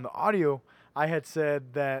 on the audio, I had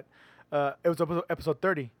said that it was episode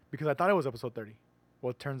 30 because I thought it was episode 30.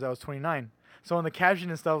 Well, it turns out it was 29. So in the caption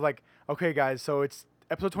and stuff, like, okay, guys, so it's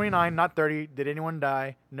episode 29, not 30. Did anyone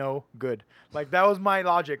die? No. Good. Like, that was my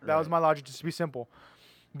logic. That was my logic, just to be simple.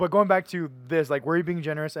 But going back to this, like, were you being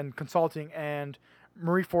generous and consulting and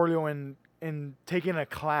Marie Forleo and taking a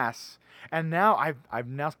class, and now I've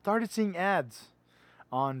now started seeing ads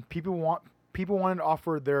on people wanting to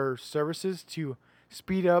offer their services to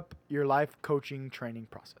speed up your life coaching training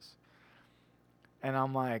process. And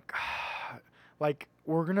I'm like, like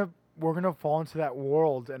we're gonna fall into that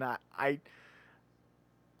world, and I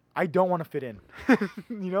don't want to fit in,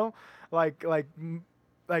 like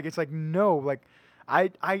it's like, no, like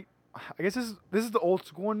I guess this is the old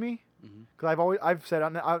school in me, because I've said, I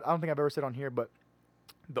don't think I've ever said on here, but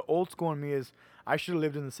the old school in me is I should have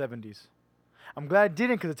lived in the 70s. I'm glad I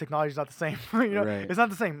didn't, because the technology is not the same. Right. It's not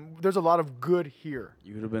the same. There's a lot of good here.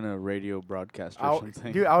 You would have been a radio broadcaster or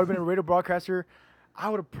something. Dude, I would have been a radio broadcaster. I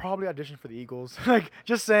would have probably auditioned for the Eagles. Like,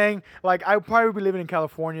 just saying, like, I would probably be living in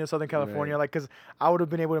California, Southern California, like, because I would have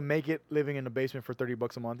been able to make it living in the basement for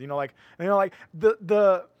 $30 a month. Like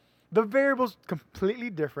the variables completely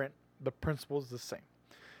different. The principle's the same.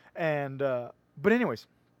 And but anyways,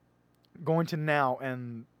 going to now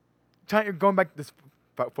and going back to this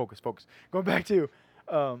focus. Going back to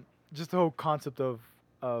just the whole concept of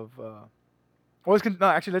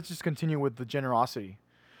actually, let's just continue with the generosity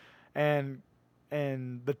and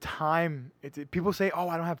the time. People say, "Oh,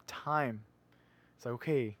 I don't have time." It's like,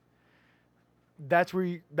 okay, that's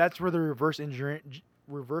where the reverse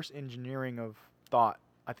engineering of thought,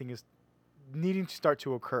 I think, is needing to start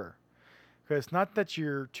to occur. Because it's not that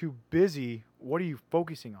you're too busy. What are you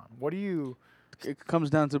focusing on? What are you? It comes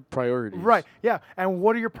down to priorities. Right. Yeah. And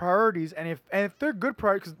what are your priorities? And if they're good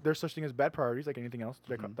priorities, because there's such thing as bad priorities, like anything else,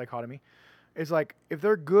 dichotomy. It's like, if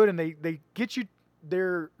they're good and they get you,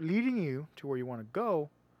 they're leading you to where you want to go.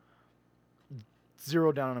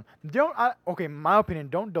 Zero down on them. Okay, my opinion,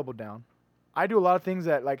 don't double down. I do a lot of things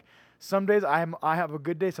that, like, some days I have a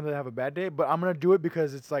good day, some days I have a bad day, but I'm gonna do it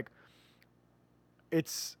because it's like,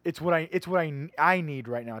 it's what I need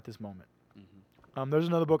right now at this moment. There's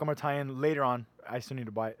another book I'm gonna tie in later on. I still need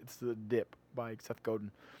to buy it. It's The Dip by Seth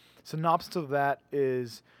Godin. Synopsis of that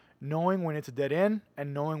is knowing when it's a dead end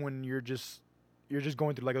and knowing when you're just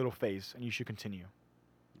going through like a little phase and you should continue.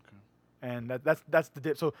 Okay. And that's the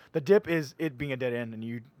dip. So the dip is it being a dead end, and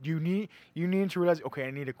you need to realize, okay,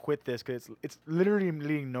 I need to quit this because it's literally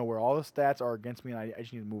leading nowhere. All the stats are against me, and I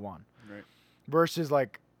just need to move on. Right. Versus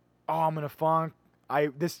like, oh, I'm in a funk.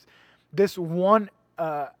 This one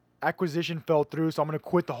acquisition fell through, so I'm gonna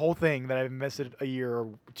quit the whole thing that I've invested a year or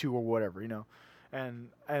two or whatever, And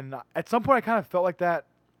at some point I kind of felt like that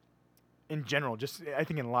in general, just I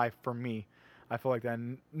think in life for me, I feel like that.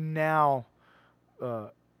 And now,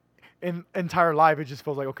 in entire life, it just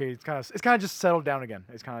feels like, okay, it's kind of just settled down again.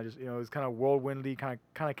 It's kind of just it's kind of whirlwindy, kind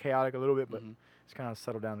of chaotic a little bit, but it's kind of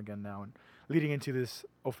settled down again now, and leading into this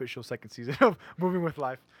official second season of Moving with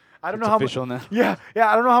Life. I don't know how official now. Yeah.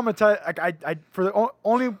 I don't know how much time. I for the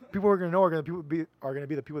only people who are gonna know are gonna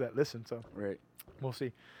be the people that listen. So right, we'll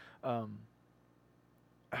see. Oh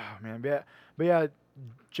man, but yeah,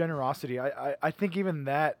 generosity. I think even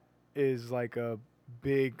that is like a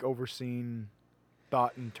big overseen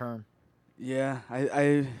thought and term. Yeah,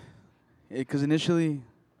 because initially,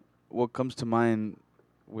 what comes to mind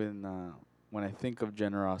when I think of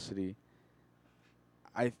generosity,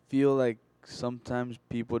 I feel like sometimes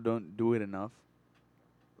people don't do it enough.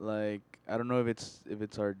 Like, I don't know if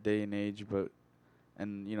it's our day and age, but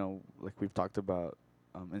like we've talked about,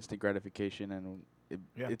 instant gratification, and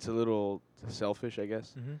it's a little selfish, I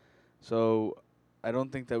guess. Mm-hmm. So I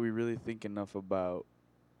don't think that we really think enough about,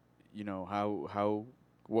 how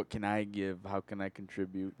what can I give, how can I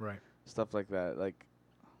contribute, right? Stuff like that. Like,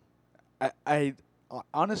 I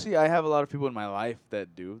honestly, I have a lot of people in my life that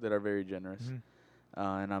are very generous. Mm-hmm.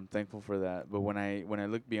 and I'm thankful for that. But when I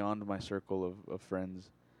look beyond my circle of friends,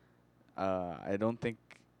 I don't think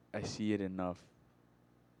I see it enough.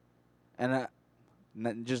 And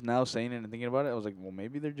just now saying it and thinking about it, I was like, well,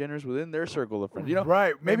 maybe they're generous within their circle of friends. You know,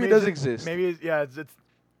 Right. maybe it it's does just- exist. Maybe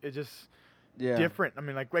it's just yeah. different. I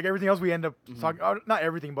mean, like everything else we end up Mhm. talking. Not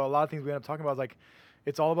everything, but a lot of things we end up talking about is like,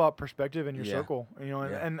 it's all about perspective in your Yeah. circle. You know,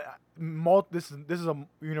 Yeah. and this is a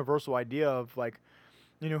universal idea of like,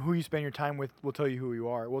 you know, who you spend your time with will tell you who you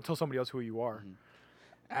are. Will tell somebody else who you are. Mhm.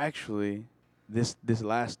 Actually, this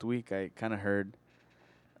last week I kind of heard.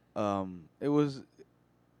 It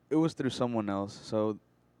was through someone else. So,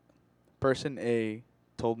 person A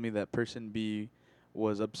told me that person B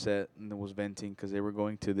was upset and was venting because they were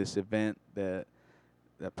going to this event that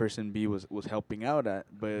person B was helping out at,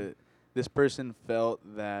 but this person felt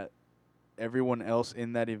that everyone else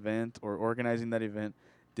in that event or organizing that event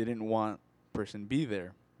didn't want person B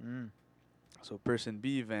there. Mm. So person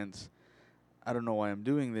B vents, I don't know why I'm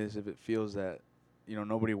doing this if it feels that,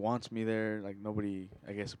 nobody wants me there, like nobody,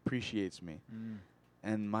 I guess, appreciates me. Mm.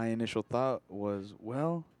 And my initial thought was,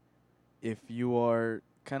 well, if you are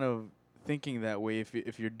kind of thinking that way,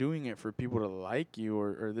 if you're doing it for people to like you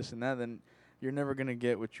or this and that, then you're never going to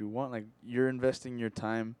get what you want. Like, you're investing your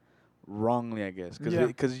time wrongly, I guess, because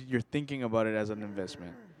Yeah. you're thinking about it as an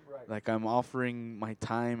investment. Right. Like, I'm offering my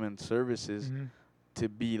time and services Mhm. to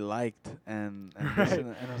be liked and this Right.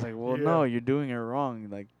 and I was like, well, Yeah. no, you're doing it wrong.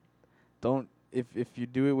 Like, don't if you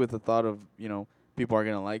do it with the thought of, people are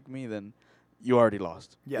gonna like me, then you already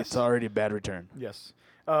lost. Yes. It's already a bad return. Yes.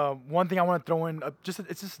 One thing I want to throw in,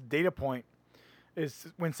 it's just a data point, is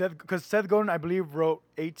when Seth Godin, I believe, wrote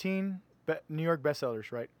 18 New York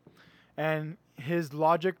bestsellers, right? And his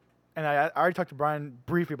logic, and I already talked to Brian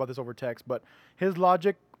briefly about this over text, but his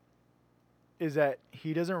logic is that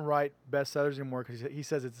he doesn't write bestsellers anymore because he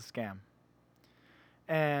says it's a scam.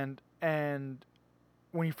 And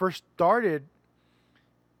when he first started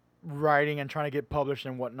writing and trying to get published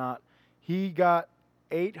and whatnot, he got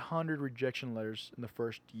 800 rejection letters in the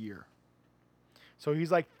first year. So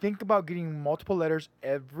he's like, think about getting multiple letters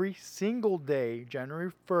every single day,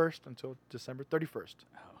 January 1st until December 31st.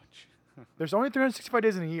 Ouch. There's only 365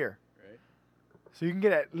 days in a year. Right. So you can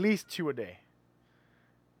get at least 2 a day.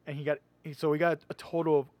 And we got a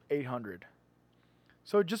total of 800.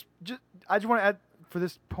 So I just want to add, for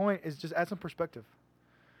this point, is just add some perspective.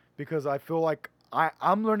 Because I feel like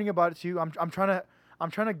I'm learning about it too. I'm trying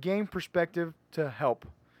to gain perspective to help.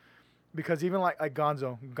 Because even like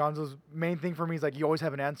Gonzo's main thing for me is like, you always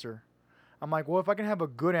have an answer. I'm like, well, if I can have a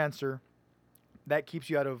good answer, that keeps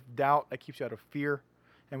you out of doubt, that keeps you out of fear,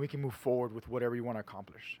 and we can move forward with whatever you want to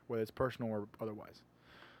accomplish, whether it's personal or otherwise.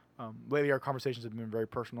 Lately, our conversations have been very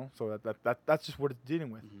personal, so that's just what it's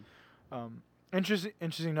dealing with. Mhm.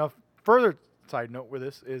 Interesting enough. Further side note with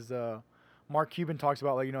this is Mark Cuban talks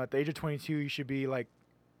about, like, at the age of 22, you should be like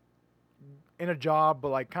in a job, but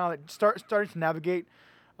like kind of like starting to navigate.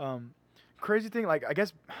 Crazy thing, like I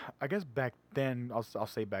guess back then, I'll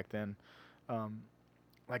say back then,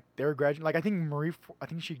 like they were graduating. Like I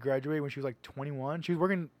think she graduated when she was like 21. She was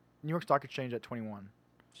working New York Stock Exchange at 21.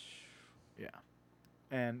 Yeah,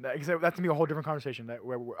 and that's gonna be a whole different conversation that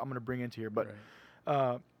I'm gonna bring into here. But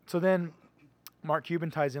so then Mark Cuban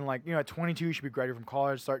ties in, like, at 22 you should be graduating from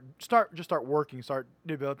college, start working, start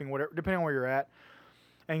developing, whatever, depending on where you're at.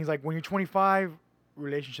 And he's like, when you're 25,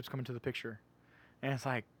 relationships come into the picture, and it's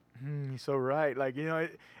like, he's so right. Like,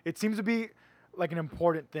 it seems to be like an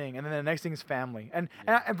important thing. And then the next thing is family.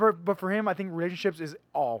 But for him, I think relationships is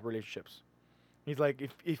all relationships. He's like,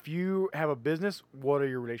 if you have a business, what are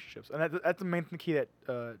your relationships? And that's the main key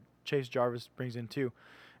that Chase Jarvis brings in too,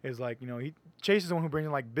 is like, Chase is the one who brings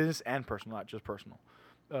in like business and personal, not just personal.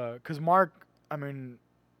 Because Mark, I mean,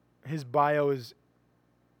 his bio is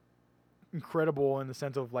incredible in the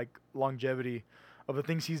sense of like longevity of the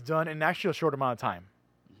things he's done in actually a short amount of time.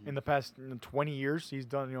 Mm-hmm. In the past 20 years, he's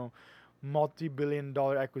done,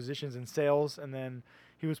 multi-billion-dollar acquisitions and sales, and then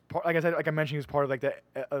he was like I mentioned, he was part of like the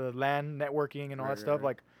LAN networking and all that stuff. Right.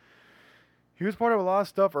 Like, he was part of a lot of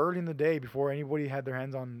stuff early in the day before anybody had their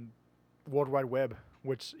hands on World Wide Web,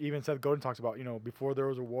 which even Seth Godin talks about. Before there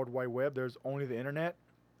was a World Wide Web, there's only the internet.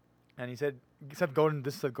 And this is Seth Godin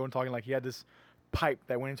talking, like he had this pipe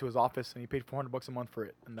that went into his office and he paid $400 a month for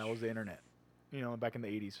it, and that was the internet. Back in the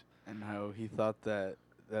 80s. And how he thought that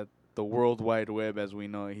the World Wide Web, as we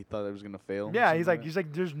know it, he thought it was gonna fail. Yeah, he's like,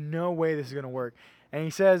 there's no way this is gonna work, and he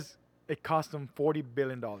says it cost him $40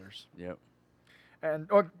 billion. Yep. And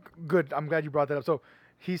good. I'm glad you brought that up. So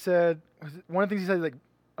he said, one of the things he said, like,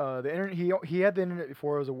 the internet. He had the internet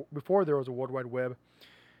before there was a World Wide Web,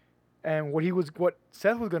 and what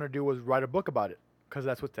Seth was gonna do was write a book about it. because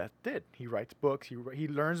that's what Seth did. He writes books. He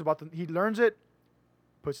learns about he learns it,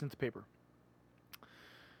 puts it into paper.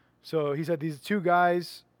 So he said these two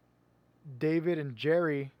guys, David and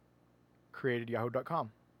Jerry, created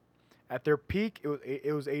Yahoo.com. At their peak,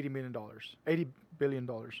 it was $80 million, $80 billion,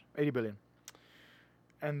 $80 billion.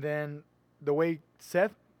 And then the way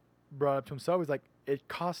Seth brought up to himself is like it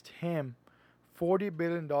cost him $40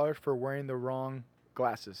 billion for wearing the wrong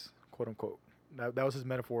glasses, quote unquote. That was his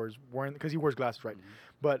metaphor, is wearing, because he wears glasses, right?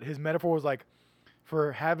 But his metaphor was like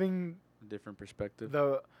for having A different perspective.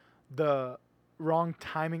 the wrong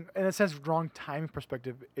timing, in a sense, wrong timing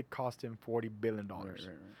perspective, it cost him $40 billion. Right.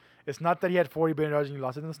 It's not that he had $40 billion and he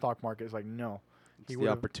lost it in the stock market. It's like, no. It's the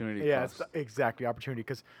opportunity Yeah, cost. it's exactly, opportunity.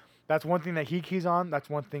 Because that's one thing that he keys on. That's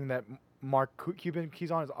one thing that Mark Cuban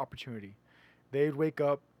keys on is opportunity. They'd wake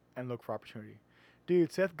up and look for opportunity.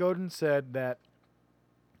 Dude, Seth Godin said that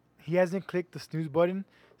he hasn't clicked the snooze button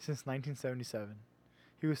since 1977.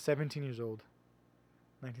 He was 17 years old.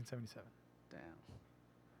 1977. Damn.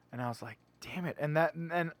 And I was like, damn it.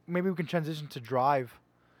 And maybe we can transition to drive,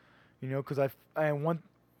 because one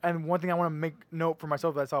thing I want to make note for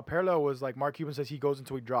myself that I saw parallel was like Mark Cuban says he goes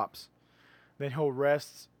until he drops. Then he'll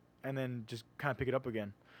rest and then just kind of pick it up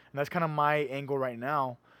again. And that's kind of my angle right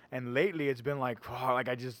now. And lately it's been like, like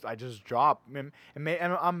I just drop. And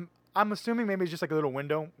I'm assuming maybe it's just like a little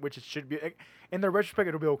window, which it should be. In the retrospect,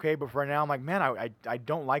 it'll be okay. But for right now, I'm like, man, I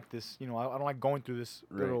don't like this. I don't like going through this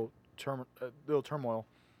little turmoil,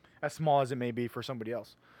 as small as it may be for somebody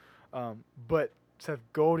else. But Seth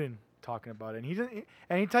Godin talking about it, and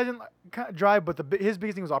he doesn't kind of drive, but his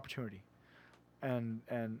biggest thing was opportunity, and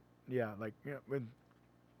yeah, like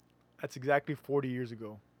that's exactly 40 years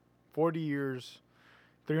ago, 40 years,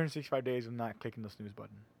 365 days of not clicking the snooze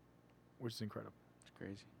button, which is incredible. It's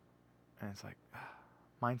crazy, and it's like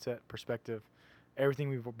mindset, perspective, everything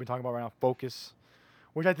we've been talking about right now, focus,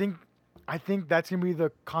 which I think that's gonna be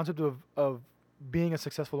the concept of being a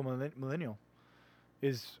successful millennial,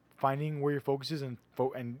 is finding where your focus is and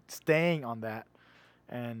staying on that,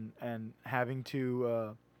 and having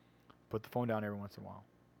to put the phone down every once in a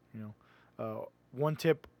while. One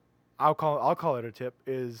tip, I'll call it a tip,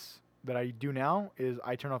 is that I do now is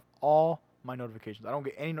I turn off all my notifications. I don't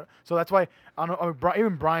get any. So that's why I don't know.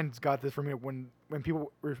 Even Brian's got this for me when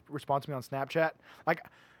people respond to me on Snapchat. Like,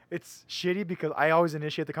 it's shitty because I always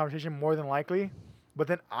initiate the conversation more than likely, but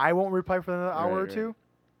then I won't reply for another hour or two.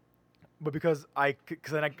 But because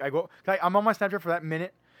then I go, I'm on my Snapchat for that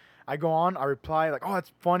minute. I go on, I reply like, oh,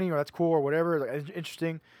 that's funny or that's cool or whatever, like it's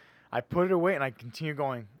interesting. I put it away and I continue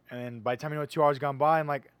going. And then by the time 2 hours gone by, I'm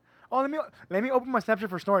like, oh, let me open my Snapchat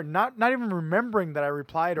for Snort, not even remembering that I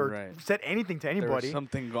replied or said anything to anybody. There was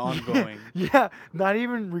something ongoing. Yeah, not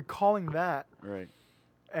even recalling that. Right.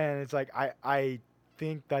 And it's like I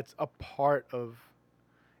think that's a part of,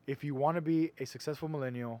 if you want to be a successful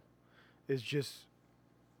millennial, is just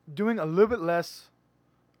doing a little bit less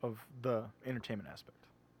of the entertainment aspect.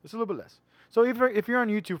 Just a little bit less. So if you're on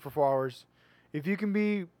YouTube for 4 hours, if you can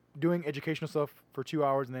be doing educational stuff for 2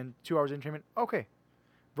 hours and then 2 hours of entertainment, okay.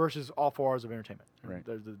 Versus all 4 hours of entertainment. Right.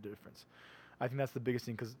 There's the difference. I think that's the biggest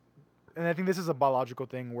thing, and I think this is a biological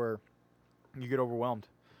thing where you get overwhelmed.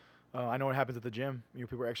 I know what happens at the gym.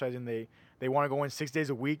 People are exercising. They want to go in 6 days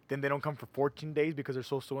a week, then they don't come for 14 days because they're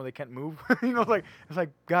so sore they can't move. It's like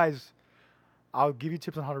guys, I'll give you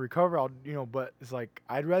tips on how to recover. But it's like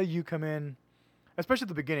I'd rather you come in, especially at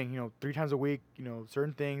the beginning. 3 times a week.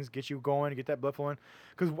 Certain things get you going, get that blood flowing.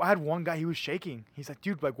 Because I had one guy, he was shaking. He's like,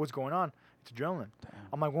 dude, like what's going on? It's adrenaline. Damn.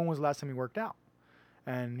 I'm like, when was the last time you worked out?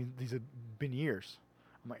 And these have been years.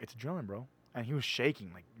 I'm like, it's adrenaline, bro. And he was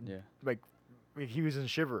shaking, like he was in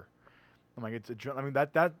shiver. I'm like, it's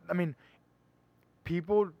adrenaline.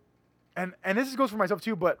 People, and this goes for myself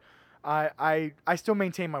too, but I still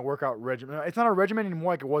maintain my workout regimen. It's not a regimen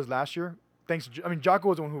anymore like it was last year. Thanks to, Jocko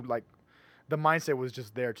was the one who, like, the mindset was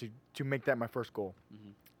just there to make that my first goal.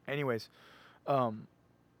 Mm-hmm. Anyways,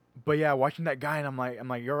 but yeah, watching that guy, and I'm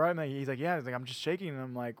like, you're right, man. He's like, yeah. He's like, I'm just shaking, and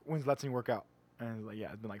I'm like, when's the last time you work out? And he's like,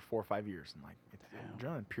 yeah, it's been like 4 or 5 years. I'm like, it's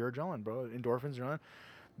adrenaline, pure adrenaline, bro. Endorphins, adrenaline.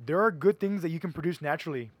 There are good things that you can produce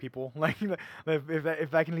naturally, people. Like,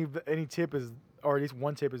 if I can leave any tip is, or at least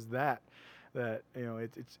one tip is that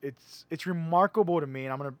it's remarkable to me,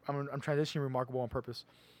 and I'm transitioning remarkable on purpose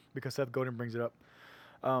because Seth Godin brings it up.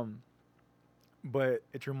 But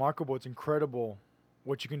it's remarkable, it's incredible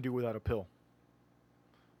what you can do without a pill.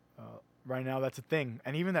 Right now, that's a thing,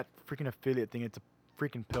 and even that freaking affiliate thing, it's a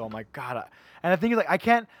freaking pill. I'm like, God, and the thing is, like, I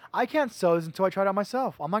can't sell this until I try it out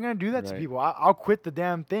myself. I'm not gonna do that to people. I'll quit the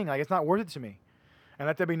damn thing. Like, it's not worth it to me, and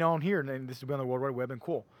let that be known here. And this will be on the World Wide Web, and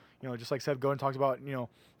cool. You know, just like Seth Godin talks about, you know,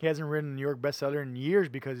 he hasn't written a New York bestseller in years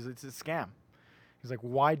because it's a scam. He's like,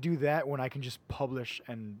 why do that when I can just publish?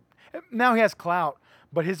 And now he has clout,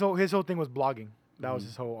 but his whole thing was blogging. That was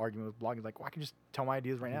his whole argument with blogging. Like, well, I can just tell my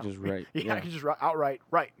ideas right now. Just write. I can just outright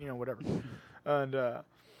write, you know, whatever. And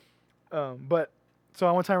but so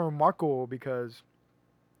I one time remarkable because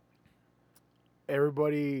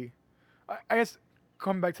everybody, I guess,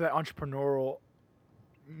 coming back to that entrepreneurial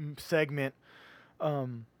segment,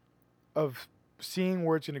 of seeing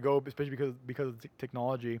where it's going to go, especially because of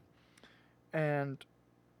technology. And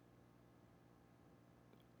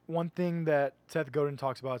one thing that Seth Godin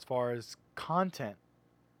talks about as far as content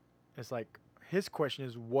is like his question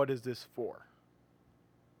is, what is this for?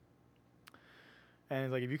 And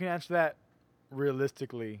it's like, if you can answer that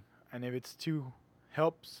realistically, and if it's to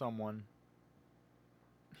help someone,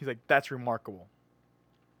 he's like, that's remarkable.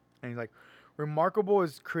 And he's like, remarkable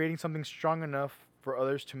is creating something strong enough for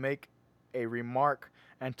others to make a remark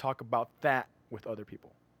and talk about that with other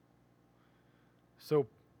people. So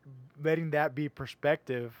letting that be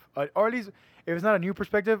perspective, or at least if it's not a new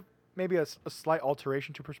perspective, maybe a slight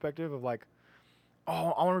alteration to perspective of like,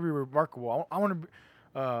 oh, I want to be remarkable. I want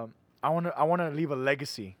to leave a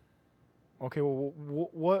legacy. Okay, well,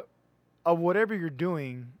 what of whatever you're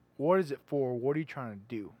doing, what is it for? What are you trying to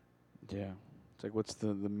do? Yeah, it's like, what's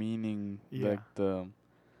the meaning? Yeah. Like the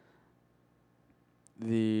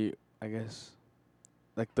I guess,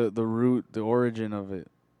 like the root, the origin of it.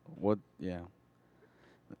 What? Yeah.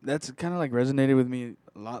 That's kind of like resonated with me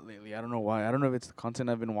a lot lately. I don't know why. I don't know if it's the content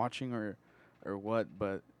I've been watching or what,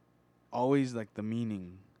 but always like the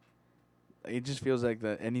meaning. It just feels like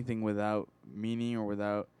that anything without meaning or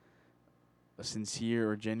without a sincere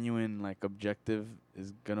or genuine like objective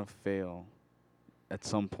is gonna fail at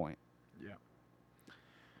some point.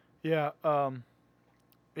 Yeah. Yeah.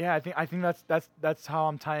 I think that's how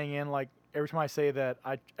I'm tying in. Like every time I say that,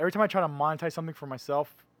 every time I try to monetize something for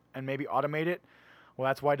myself and maybe automate it, well,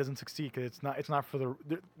 that's why it doesn't succeed, because it's not for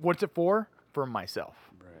what's it for? For myself.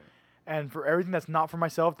 Right. And for everything that's not for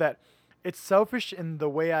myself, that it's selfish in the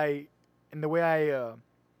way I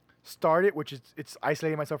start it, which is it's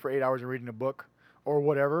isolating myself for 8 hours and reading a book or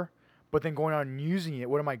whatever, but then going on and using it.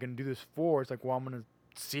 What am I going to do this for? It's like, well, I'm going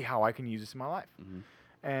to see how I can use this in my life.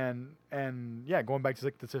 And yeah, going back to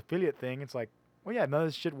like this affiliate thing, it's like, well, yeah, none of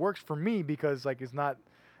this shit works for me because like it's not,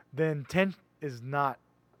 the intent is not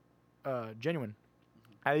genuine,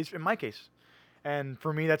 at least in my case. And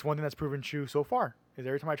for me, that's one thing that's proven true so far. Is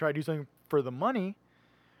every time I try to do something for the money,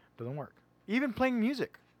 it doesn't work. Even playing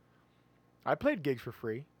music, I played gigs for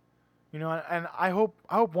free, you know, and I hope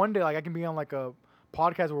one day like I can be on like a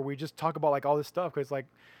podcast where we just talk about like all this stuff, because like,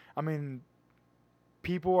 I mean,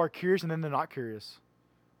 people are curious and then they're not curious.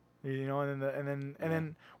 You know, and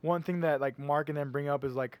then one thing that like Mark and them bring up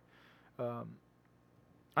is like, I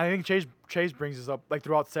think Chase brings this up like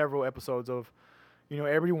throughout several episodes of, you know,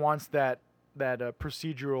 everybody wants that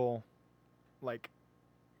procedural, like,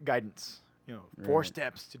 guidance. You know, 4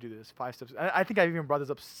 steps to do this, 5 steps. I think I've even brought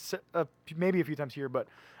this up maybe a few times here, but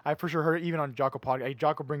I for sure heard it even on Jocko podcast.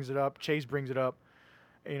 Jocko brings it up, Chase brings it up,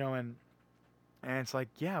 you know, and it's like,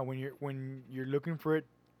 yeah, when you're looking for it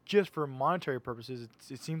just for monetary purposes,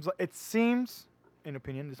 it seems, in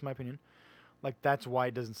opinion, this is my opinion, like that's why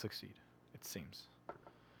it doesn't succeed. It seems,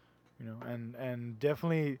 you know, and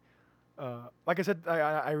definitely, like I said,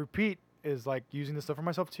 I repeat, is like using this stuff for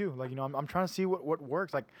myself too. Like, you know, I'm trying to see what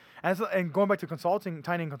works. Like, and going back to consulting,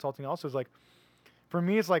 tying in consulting also is like, for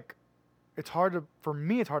me, it's like, it's hard to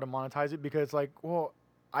monetize it because like, well,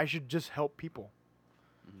 I should just help people.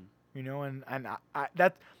 You know, and I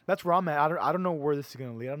that's where I'm at. I don't know where this is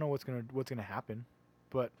gonna lead. I don't know what's gonna happen,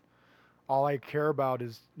 but all I care about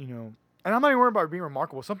is, you know, and I'm not even worried about being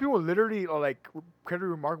remarkable. Some people literally are like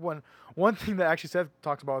incredibly remarkable, and one thing that actually Seth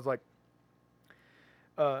talks about is like,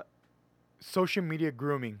 social media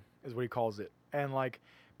grooming is what he calls it, and like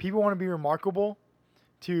people want to be remarkable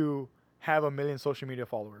to have 1 million social media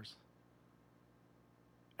followers,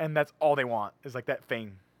 and that's all they want is like that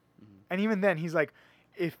fame. And even then, he's like,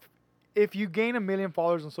 if you gain 1 million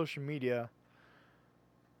followers on social media,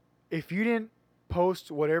 if you didn't post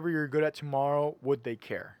whatever you're good at tomorrow, would they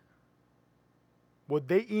care? Would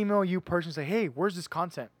they email you personally and say, hey, where's this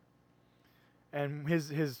content? And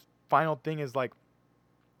his final thing is like,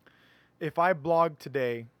 if I blog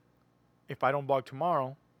today, if I don't blog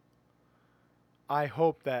tomorrow, I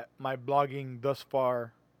hope that my blogging thus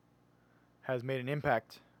far has made an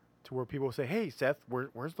impact to where people say, hey, Seth,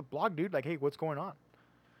 where's the blog, dude? Like, hey, what's going on?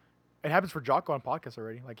 It happens for Jocko on podcasts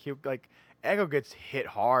already. Like, ego gets hit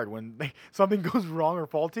hard when something goes wrong or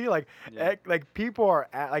faulty. Like, like people are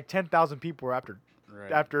like 10,000 people are after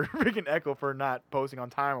Right. after freaking Echo for not posting on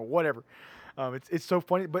time or whatever. It's so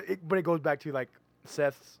funny, but it goes back to like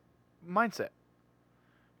Seth's mindset.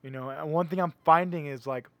 You know, and one thing I'm finding is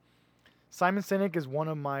like Simon Sinek is one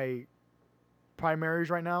of my primaries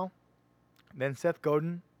right now. Then Seth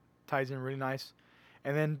Godin ties in really nice,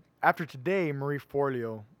 and then after today, Marie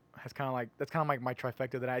Forleo has kind of like that's kind of like my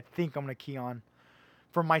trifecta that I think I'm gonna key on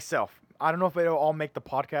for myself. I don't know if it'll all make the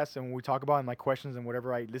podcast and we talk about and my questions and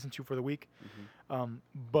whatever I listen to for the week,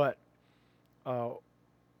 but uh,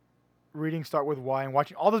 reading Start With Why and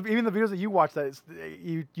watching all those, even the videos that you watch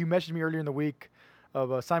you messaged me earlier in the week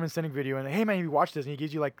of a Simon Sinek video and hey man, you watch this and he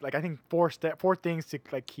gives you like I think four things to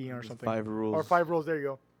like key in or something. 5 rules. Or 5 rules. There you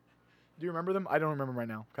go. Do you remember them? I don't remember them right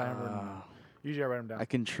now. Usually I write them down. I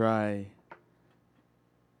can try.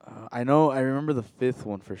 I know. I remember the 5th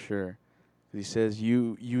one for sure. He says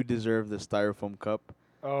you deserve the styrofoam cup.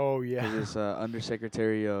 Oh yeah. This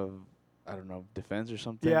undersecretary of I don't know Defense or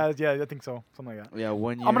something. Yeah, I think so. Something like that. Yeah,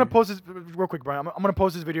 1 year. I'm gonna post this real quick, Brian. I'm gonna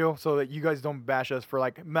post this video so that you guys don't bash us for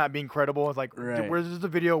like not being credible. It's like, Right. where's the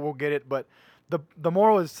video? We'll get it. But the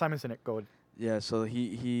moral is Simon Sinek. Go ahead. Yeah, so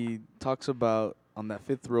he talks about on that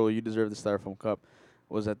 5th rule, you deserve the styrofoam cup.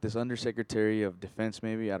 Was at this undersecretary of Defense,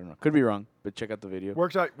 maybe I don't know, could be wrong, but check out the video.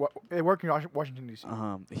 It worked in Washington D.C.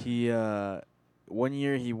 He 1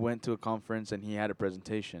 year he went to a conference and he had a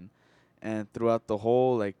presentation, and throughout the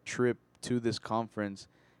whole like trip to this conference,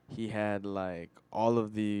 he had like all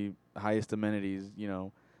of the highest amenities, you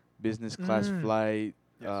know, business class flight.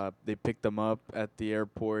 Yes. They picked him up at the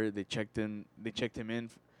airport. They checked him in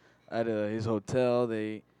at his hotel.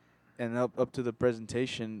 And up to the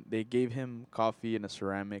presentation, they gave him coffee in a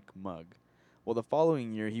ceramic mug. Well, the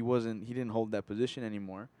following year, he didn't hold that position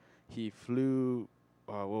anymore. He flew,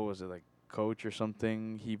 what was it, like coach or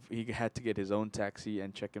something. He had to get his own taxi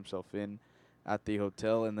and check himself in at the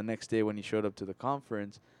hotel. And the next day when he showed up to the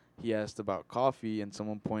conference, he asked about coffee, and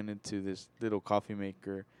someone pointed to this little coffee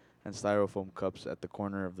maker and styrofoam cups at the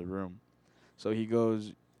corner of the room. So he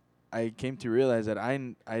goes, I came to realize that I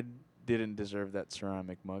didn't deserve that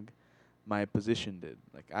ceramic mug. My position did.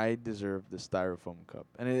 Like, I deserve the styrofoam cup.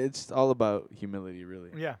 And it's all about humility,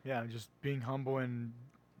 really. Yeah, just being humble and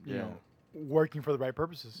you Yeah. know working for the right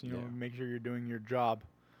purposes. You know, Yeah. make sure you're doing your job.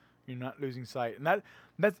 You're not losing sight. And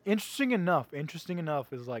that's interesting enough. Interesting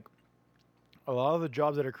enough is like a lot of the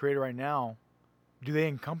jobs that are created right now. Do they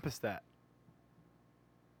encompass that?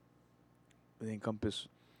 They encompass.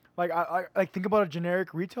 Like I like think about a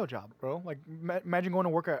generic retail job, bro. Like imagine going to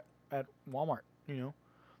work at Walmart. You know,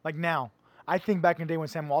 like now. I think back in the day when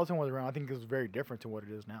Sam Walton was around, I think it was very different to what it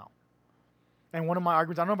is now. And one of my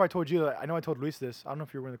arguments, I don't know if I told you that. I know I told Luis this. I don't know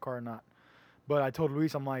if you were in the car or not, but I told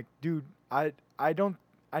Luis, I'm like, dude, I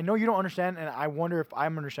know you don't understand, and I wonder if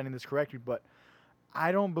I'm understanding this correctly, but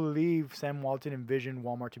I don't believe Sam Walton envisioned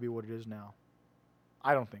Walmart to be what it is now.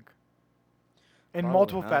 I don't think. In Probably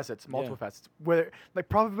multiple not. facets. Whether like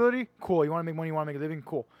profitability, cool. You want to make money, you want to make a living,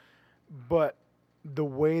 cool. But the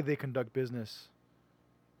way they conduct business,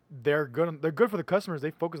 they're good. They're good for the customers.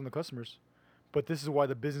 They focus on the customers. But this is why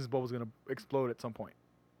the business bubble is going to explode at some point.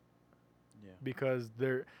 Yeah. Because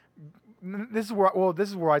this is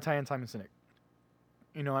where I tie in Simon Sinek.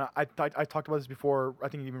 You know, and I talked about this before. I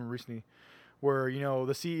think even recently, where you know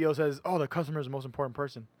the CEO says, "Oh, the customer is the most important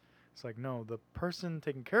person." It's like, no, the person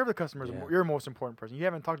taking care of the customer is your most important person. You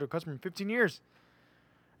haven't talked to a customer in 15 years.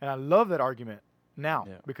 And I love that argument now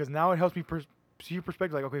because now it helps me see your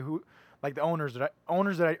perspective. Like, okay, like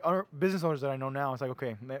the business owners that I know now. It's like,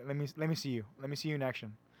 okay, let me see you. Let me see you in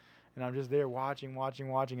action. And I'm just there watching,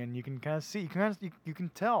 and you can kind of see, you can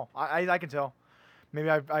tell. I can tell. Maybe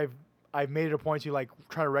I've made it a point to like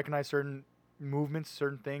try to recognize certain movements,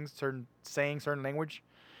 certain things, certain sayings, certain language,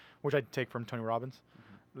 which I take from Tony Robbins.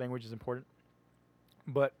 Language is important.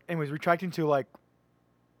 But anyways, retracting to like,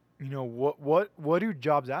 you know, what do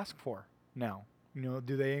jobs ask for now? You know,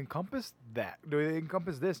 do they encompass that? Do they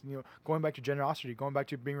encompass this? You know, going back to generosity, going back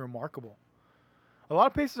to being remarkable. A lot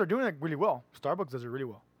of places are doing that really well. Starbucks does it really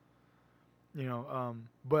well. You know,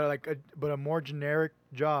 but a more generic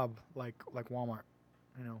job like Walmart,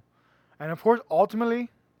 you know, and of course, ultimately,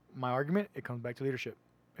 my argument it comes back to leadership.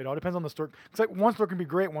 It all depends on the store. It's like one store can be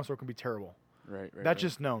great, one store can be terrible. Right. That's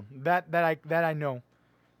just known. That I know.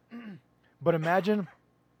 But imagine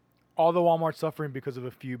all the Walmart suffering because of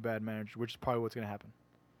a few bad managers, which is probably what's gonna happen.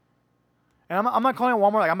 And I'm not calling it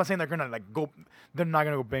Walmart. Like I'm not saying they're gonna like go. They're not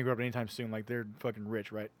gonna go bankrupt anytime soon. Like they're fucking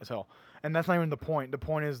rich, right? As hell. And that's not even the point. The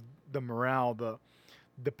point is the morale. The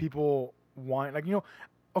people want like you know.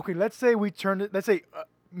 Okay, let's say we turned it. Let's say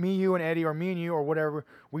me, you, and Eddie, or me and you, or whatever.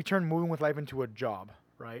 We turn moving with life into a job,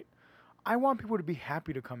 right? I want people to be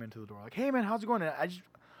happy to come into the door. Like, hey man, how's it going? And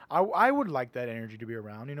I would like that energy to be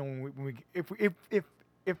around. You know, when we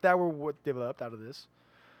if that were what developed out of this,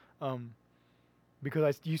 um,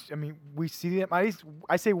 because I mean, we see them. At least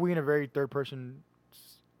I say we in a very third person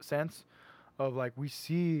sense of like we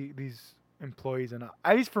see these employees, and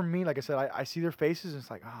at least for me, like I said, I see their faces, and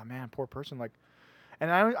it's like, oh man, poor person. Like,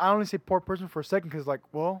 and I only say poor person for a second because like,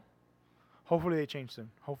 well, hopefully they change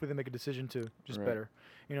soon. Hopefully they make a decision to just Right. better,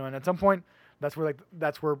 you know. And at some point, that's where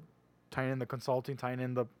tying in the consulting, tying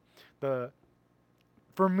in the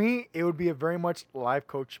for me, it would be a very much life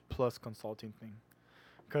coach plus consulting thing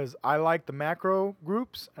because I like the macro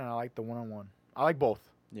groups and I like the one-on-one. I like both.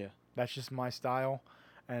 Yeah. That's just my style,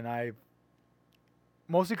 and I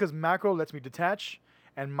mostly because macro lets me detach,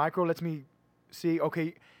 and micro lets me see.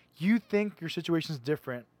 Okay, you think your situation's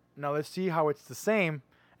different. Now let's see how it's the same,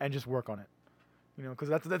 and just work on it. You know, because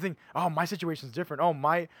that's the thing. Oh, my situation's different. Oh,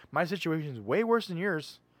 my situation's way worse than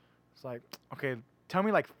yours. It's like, okay, tell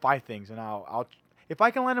me like 5 things, and I'll if I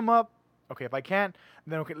can line them up. Okay, if I can't,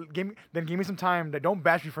 then okay, give me some time. That don't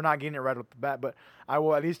bash me for not getting it right off the bat, but I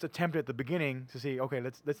will at least attempt it at the beginning to see. Okay,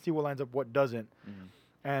 let's see what lines up, what doesn't, Mm-hmm.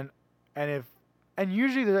 and and if and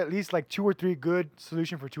usually there's at least like 2 or 3 good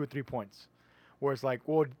solution for 2 or 3 points, where it's like,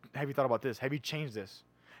 well, have you thought about this? Have you changed this?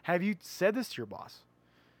 Have you said this to your boss?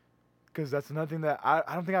 Because that's another thing that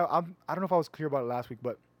I don't think I don't know if I was clear about it last week,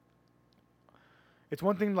 but it's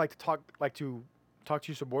one thing like to talk to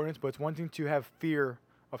your subordinates, but it's one thing to have fear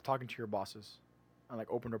of talking to your bosses and like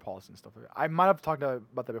open door policy and stuff like that. I might have talked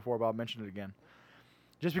about that before, but I'll mention it again.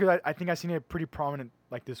 Just because I think I've seen it pretty prominent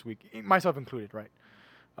like this week, myself included, right?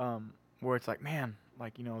 Where it's like, man,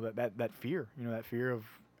 like you know that fear, you know that fear of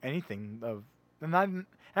anything of and not and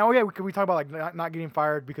oh yeah, we talk about like not getting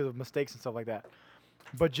fired because of mistakes and stuff like that,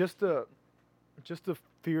 but just the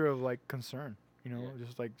fear of like concern, you know,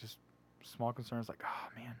 Yeah. just small concerns like oh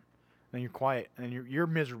man, and then you're quiet and then you're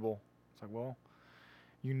miserable. It's like well,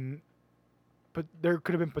 but there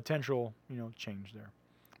could have been potential, you know, change there.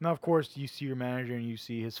 Now of course you see your manager and you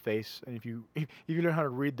see his face, and if you learn how to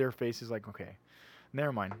read their faces, like okay,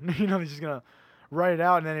 never mind, you know, they're just gonna write it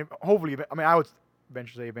out, and then hopefully, I mean, I would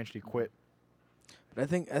eventually quit. But I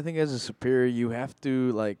think as a superior, you have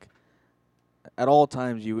to like at all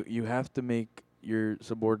times you have to make your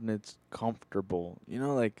subordinates comfortable. You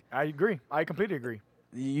know, like I agree. I completely agree.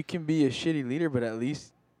 you can be a shitty leader, but at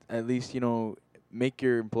least make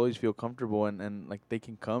your employees feel comfortable and like they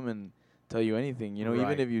can come and tell you anything. You know, even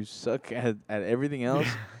Right. if you suck at everything else,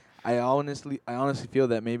 I honestly feel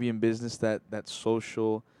that maybe in business that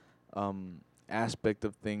social um aspect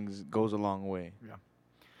of things goes a long way. Yeah.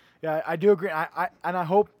 Yeah, I do agree. I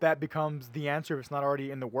hope that becomes the answer if it's not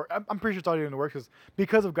already in the work. I'm pretty sure it's already in the works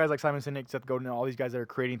because of guys like Simon Sinek, Seth Godin, and all these guys that are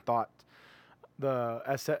creating thought.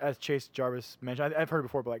 As Chase Jarvis mentioned, I've heard it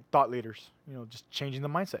before, but like thought leaders, you know, just changing the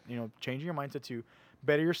mindset. You know, changing your mindset to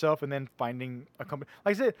better yourself, and then finding a company.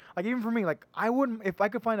 Like I said, like even for me, like I wouldn't if I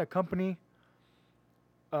could find a company,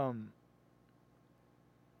 um,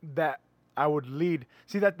 that I would lead.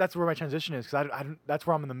 See that's where my transition is because that's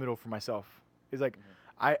where I'm in the middle for myself. Is like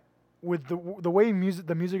I with the way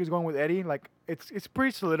the music is going with Eddie, like it's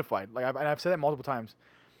pretty solidified. Like I've said that multiple times,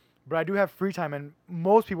 but I do have free time, and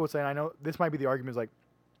most people would say, and I know this might be the argument, is like,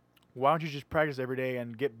 why don't you just practice every day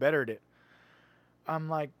and get better at it? I'm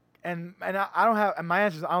like, and I don't have, and my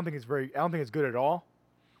answer is I don't think it's good at all,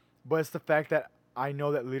 but it's the fact that I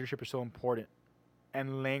know that leadership is so important,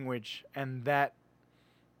 and language, and that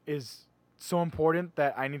is so important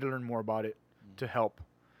that I need to learn more about it to help,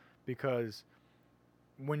 because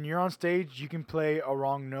when you're on stage, you can play a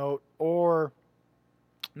wrong note or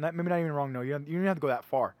maybe not even a wrong note. You don't have to go that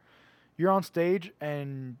far. You're on stage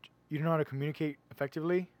and you don't know how to communicate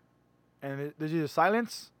effectively, and there's either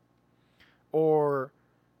silence or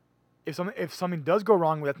if something does go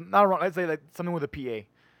wrong with not wrong. Let's say like something with a PA,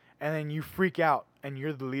 and then you freak out and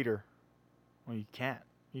you're the leader. Well, you can't.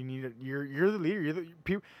 You need it. You're the leader. You're the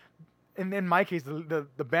people. And in my case, the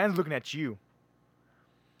band's looking at you.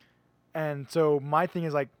 And so my thing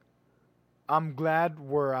is like, I'm glad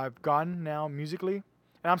where I've gone now musically,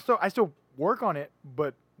 and I still work on it,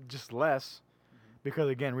 but just less, because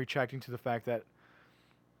again, retracting to the fact that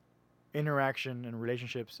interaction and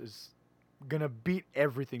relationships is gonna beat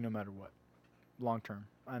everything no matter what, long term.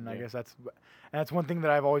 And I Yeah. guess that's one thing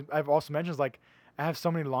that I've also mentioned is like I have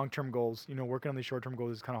so many long term goals. You know, working on these short term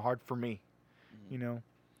goals is kind of hard for me. You know,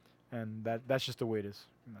 and that's just the way it is.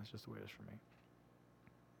 And that's just the way it is for me.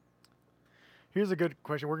 Here's a good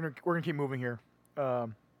question. We're gonna keep moving here.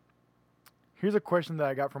 Um, Here's a question that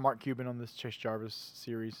I got from Mark Cuban on this Chase Jarvis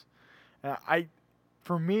series.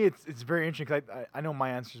 For me, it's very interesting because I know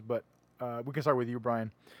my answers, but We can start with you,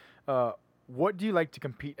 Brian. What do you like to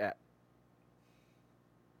compete at?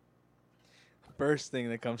 First thing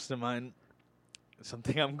that comes to mind,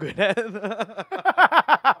 something I'm good at.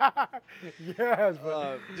 Yes,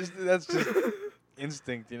 but That's just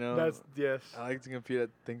instinct, that's yes. I like to compete at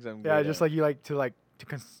things I'm Yeah, good just at. like you like to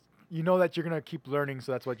you know that you're gonna keep learning,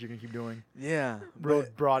 so that's what you can keep doing. Yeah, Real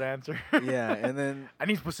but broad answer. yeah, and then I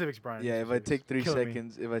need specifics, Brian. I yeah, need if I specifics. take 3 Killing me.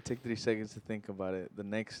 seconds, to think about it, the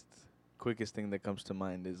next quickest thing that comes to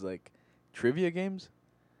mind is like trivia games.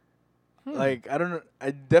 Like I don't know,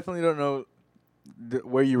 I definitely don't know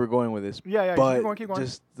where you were going with this, Yeah, but keep going.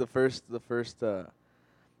 just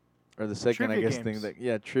or the second, Trivia I guess, games. thing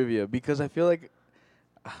that trivia, because I feel like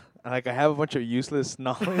I have a bunch of useless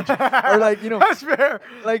knowledge, or like That's fair.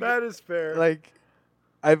 like That is fair. like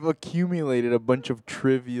I've accumulated a bunch of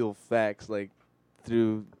trivial facts like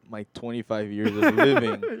through my 25 years of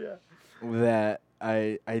living Yeah. that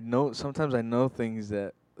I know. Sometimes I know things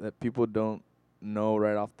that people don't know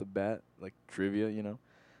right off the bat, like trivia,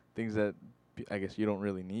 things that I guess you don't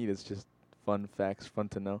really need. It's just fun facts, fun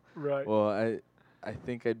to know. Right. Well, I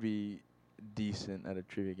think I'd be decent at a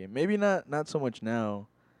trivia game. Maybe not so much now,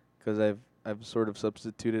 'cause I've sort of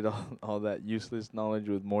substituted all that useless knowledge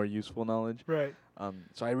with more useful knowledge. Right.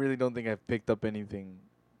 So I really don't think I've picked up anything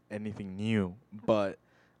new. But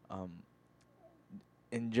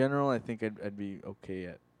in general, I think I'd be okay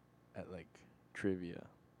at like trivia.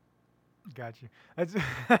 Got you. That's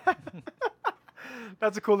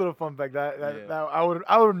that's a cool little fun fact. Yeah. That I would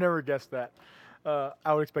have never guessed that.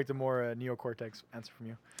 I would expect a more neocortex answer from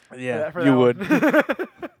you. Yeah, For you that would. one.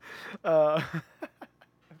 uh,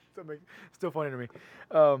 still funny to me.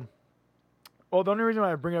 Well, the only reason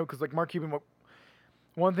why I bring it up because like Mark Cuban,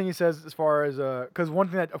 one thing he says as far as because one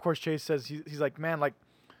thing that of course Chase says he's like, man, like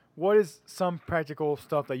what is some practical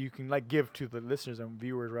stuff that you can like give to the listeners and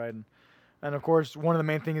viewers, right? And of course one of the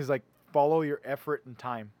main things is like follow your effort and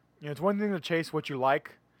time. It's one thing to chase what you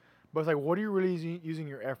like, but it's like what are you really using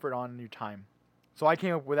your effort on and your time? So I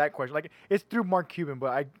came up with that question. Like it's through Mark Cuban,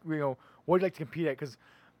 but what do you like to compete at? Because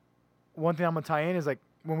one thing I'm gonna tie in is like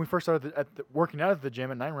when we first started working out at the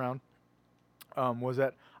gym at 9 Round, was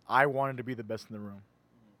that I wanted to be the best in the room,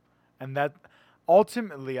 and that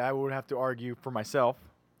ultimately I would have to argue for myself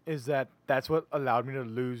is that that's what allowed me to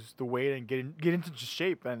lose the weight and get into just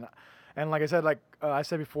shape and like I said I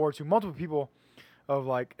said before to multiple people of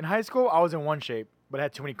like in high school I was in one shape but I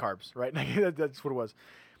had too many carbs, right? That's what it was.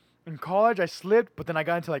 In college I slipped, but then I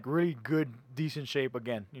got into like really good decent shape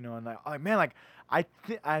again, and like man, like I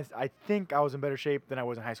think I was in better shape than I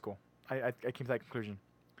was in high school. I came to that conclusion.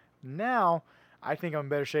 Now I think I'm in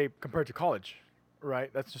better shape compared to college, right?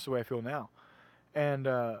 That's just the way I feel now. And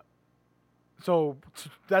so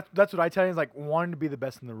that's what I tell you is like wanting to be the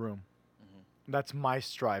best in the room. That's my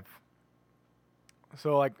strive.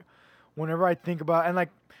 So like whenever I think about and like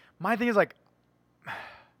my thing is like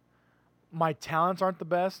my talents aren't the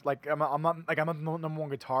best. Like I'm not the number one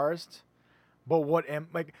guitarist, but what am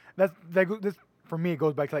like this for me it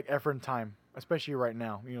goes back to like effort and time, especially right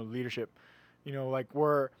now. Leadership. Like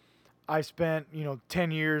where I spent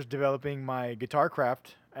 10 years developing my guitar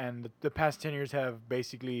craft, and the past 10 years have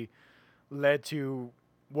basically led to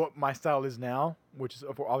what my style is now, which is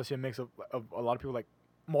obviously a mix of a lot of people like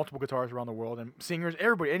multiple guitarists around the world and singers,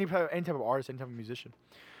 everybody, any type of artist, any type of musician.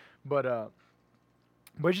 But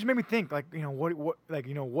it just made me think like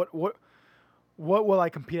what will I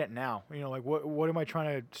compete at now? Like what am I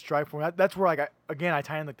trying to strive for? That's where like I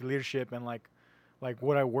tie in like the leadership and like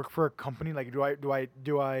would I work for a company? Like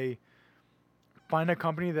do I find a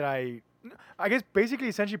company that I guess basically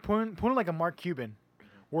essentially put like a Mark Cuban,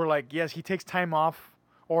 where like yes he takes time off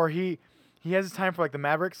or he has his time for like the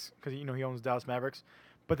Mavericks because he owns Dallas Mavericks,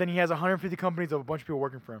 but then he has 150 companies of a bunch of people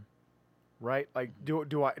working for him, right? Like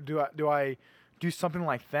do I do something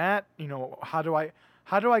like that? How do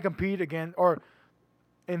I compete again or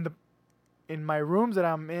in my rooms that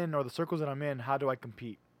I'm in or the circles that I'm in? How do I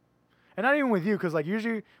compete? And not even with you, because like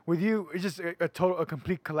usually with you, it's just a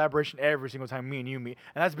complete collaboration every single time me and you meet,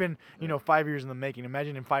 and that's been 5 years in the making.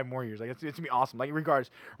 Imagine in 5 more years, like it's gonna be awesome. Like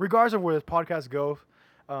regardless of where this podcast goes,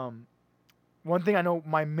 one thing I know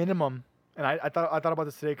my minimum, and I thought about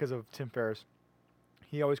this today because of Tim Ferriss.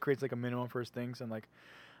 He always creates like a minimum for his things, and like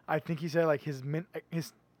I think he said like his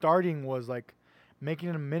starting was like making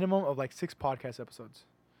a minimum of like 6 podcast episodes.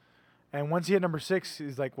 And once he hit number 6,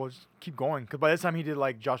 he's like, well, just keep going. Because by this time he did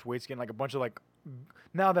like Josh Waitzkin, like a bunch of like,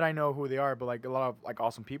 now that I know who they are, but like a lot of like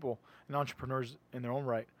awesome people and entrepreneurs in their own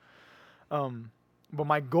right. But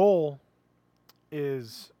my goal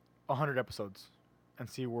is 100 episodes and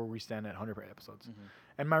see where we stand at 100 episodes.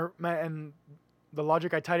 And the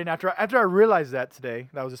logic I tied in after I realized that today.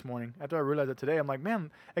 That was this morning. After I realized that today, I'm like,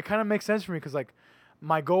 man, it kind of makes sense for me because like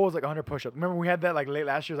my goal was like 100 push-ups. Remember we had that like late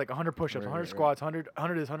last year, like 100 push-ups, Right, 100 right, right. squats, 100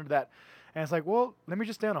 this, 100 that, and it's like, well, let me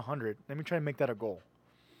just stay on 100. Let me try and make that a goal.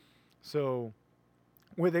 So,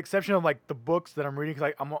 with the exception of like the books that I'm reading,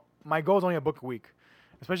 because my goal is only a book a week,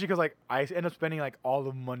 especially because like I end up spending like all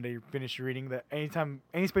of Monday finished reading. That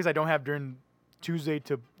any space I don't have during Tuesday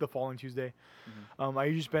to the following Tuesday, I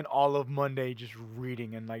usually spend all of Monday just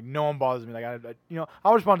reading, and like no one bothers me. Like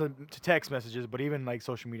I'll respond to text messages, but even like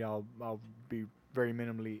social media, I'll be very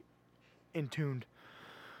minimally in tuned.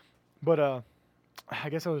 But I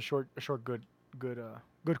guess that was a short,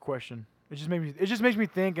 good question. It just makes me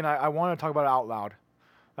think, and I want to talk about it out loud.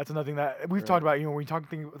 That's another thing that we've talked about. You know, when we talk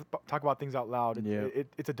about things out loud, Yeah.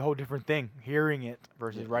 it's a whole different thing. Hearing it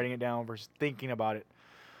versus Yeah. writing it down versus thinking about it.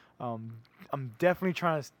 I'm definitely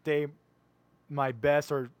trying to stay my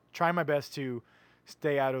best or try my best to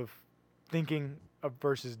stay out of thinking of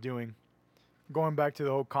versus doing. Going back to the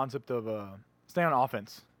whole concept of stay on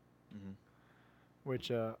offense, Mm-hmm. which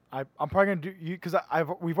I'm probably gonna do you because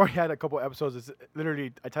we've already had a couple episodes. It's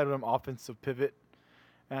literally I titled them offensive pivot,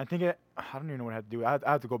 and I think I don't even know what I had to do. I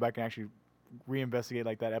have to go back and actually reinvestigate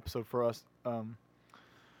like that episode for us.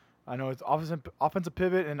 I know it's offensive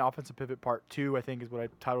pivot and offensive pivot part 2. I think is what I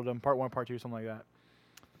titled them. Part 1, part 2, something like that.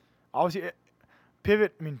 Obviously,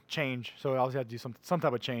 pivot I mean change, so I obviously have to do some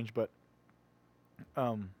type of change. But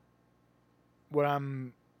what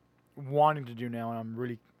I'm wanting to do now, and I'm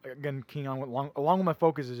really again keen on along with my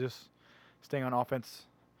focus is just staying on offense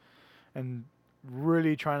and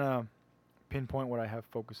really trying to pinpoint what I have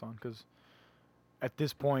focus on because at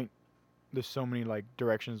this point there's so many like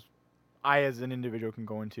directions I as an individual can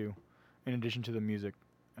go into in addition to the music,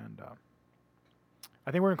 and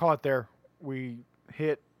I think we're gonna call it there. We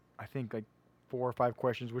hit I think like 4 or 5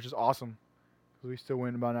 questions, which is awesome because we still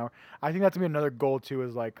went about an hour. I think that's gonna be another goal too,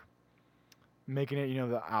 is like making it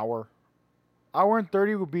the hour and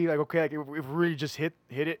 30 would be like okay, like if we really just hit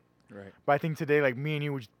it. Right. But I think today like me and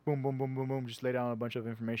you would just boom boom boom boom boom just lay down a bunch of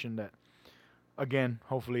information that again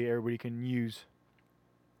hopefully everybody can use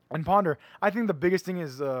and ponder. I think the biggest thing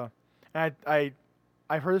is and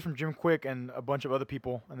I've heard this from Jim Quick and a bunch of other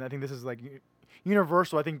people, and I think this is like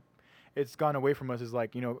universal. I think it's gone away from us. Is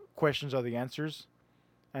like questions are the answers,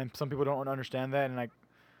 and some people don't understand that. And like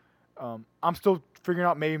I'm still figuring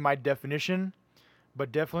out maybe my definition,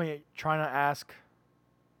 but definitely trying to ask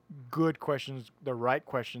good questions, the right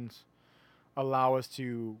questions, allow us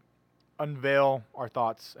to unveil our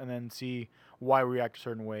thoughts and then see why we react a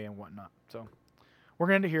certain way and whatnot. So we're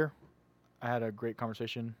gonna end it here. I had a great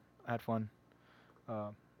conversation. I had fun.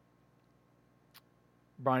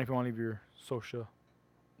 Brian, if you want to leave your social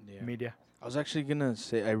Yeah. media. I was actually gonna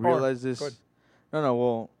say I realized this. go ahead. No,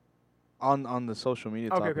 well, on the social media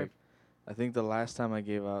Okay, topic, okay. I think the last time I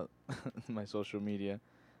gave out my social media,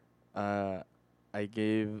 I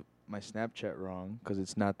gave my Snapchat wrong because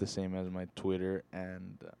it's not the same as my Twitter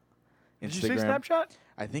and Instagram. Did you say Snapchat?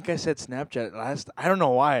 I think I said Snapchat last. I don't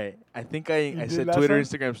know why. I think I did said last Twitter, time?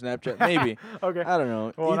 Instagram, Snapchat. Maybe. Okay. I don't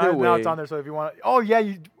know. Well, Either way, now it's on there. So if you want, oh yeah, I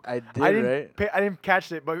did I didn't right. I didn't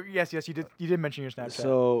catch it, but yes, you did. You did mention your Snapchat.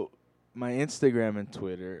 So my Instagram and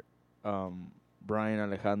Twitter, Brian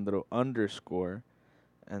Alejandro _,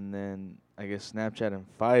 and then I guess Snapchat and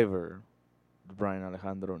Fiverr, Brian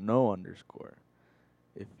Alejandro no _.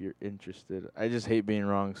 If you're interested, I just hate being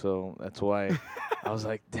wrong, so that's why I was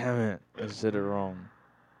like, damn it, I said it wrong.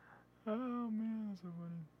 Oh man, that's so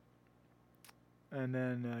funny. And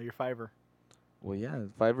then your Fiverr. Well, yeah,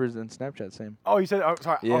 Fiverr's and Snapchat same. Oh, you said. Oh,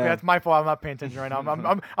 sorry. Yeah. Okay, that's my fault. I'm not paying attention right now.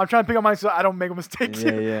 I'm trying to pick up mine so I don't make a mistake.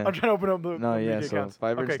 Yeah, yeah. I'm trying to open up the No, the yeah, media so accounts.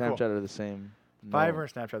 Fiverr Okay, and cool. Snapchat are the same. No, Fiverr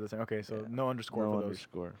and Snapchat the same. Okay, so Yeah. no underscore no for those.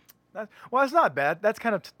 underscore. Well, that's not bad. That's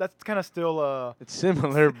kind of still It's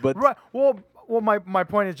similar, but right. Well, my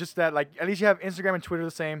point is just that like at least you have Instagram and Twitter the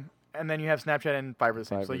same, and then you have Snapchat and Fiverr the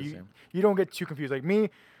same. So Fiverr the you same. you don't get too confused. Like me,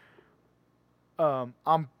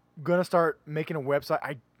 I'm gonna start making a website.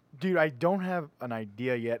 I don't have an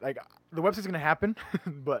idea yet. Like the website's gonna happen,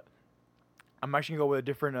 but I'm actually gonna go with a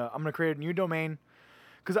different. I'm gonna create a new domain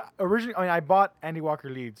because originally I bought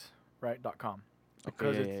AndyWalkerLeads.com.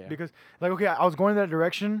 Because Okay, yeah. because like okay, I was going in that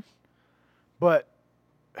direction, but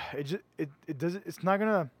it's not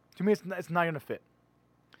gonna to me it's not gonna fit.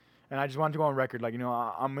 And I just wanted to go on record, like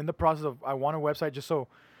I'm in the process of I want a website just so.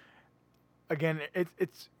 Again,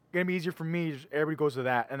 it's gonna be easier for me. Just everybody goes to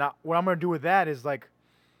that, and what I'm gonna do with that is like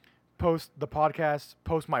post the podcast,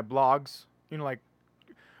 post my blogs, like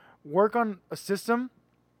work on a system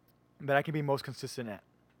that I can be most consistent at.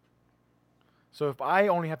 So if I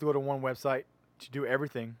only have to go to one website to do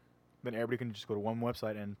everything, then everybody can just go to one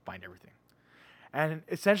website and find everything. And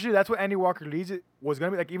essentially, that's what Andy Walker Leads it was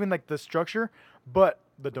gonna be like, even like the structure, but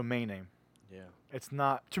the domain name. Yeah. It's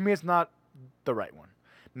not, to me. It's not the right one.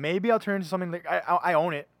 Maybe I'll turn into something like I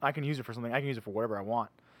own it. I can use it for something. I can use it for whatever I want.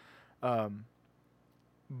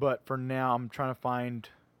 But for now, I'm trying to find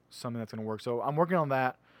something that's gonna work. So I'm working on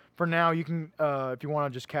that. For now, you can if you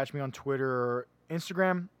want to just catch me on Twitter or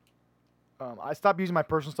Instagram. I stopped using my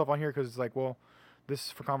personal stuff on here because it's like, well, this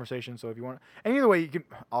is for conversation. So if you want, and either way, you can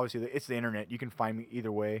obviously it's the internet. You can find me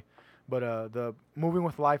either way. But the moving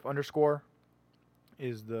with life _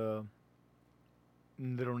 is the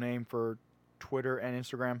little name for Twitter and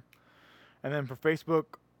Instagram. And then for Facebook,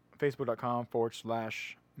 facebook.com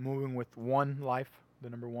 / moving with one life, the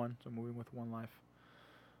number one. So moving with one life.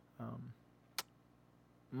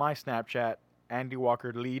 My Snapchat, Andy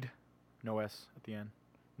Walker Lead, no S at the end,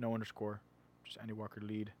 no underscore, just Andy Walker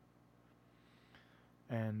Lead.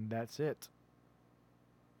 And that's it.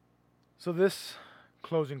 So this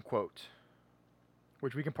closing quote,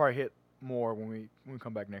 which we can probably hit more when we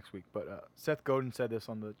come back next week, but Seth Godin said this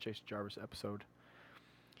on the Chase Jarvis episode.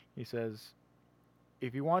 He says,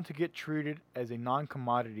 "If you want to get treated as a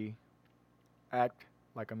non-commodity, act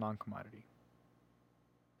like a non-commodity."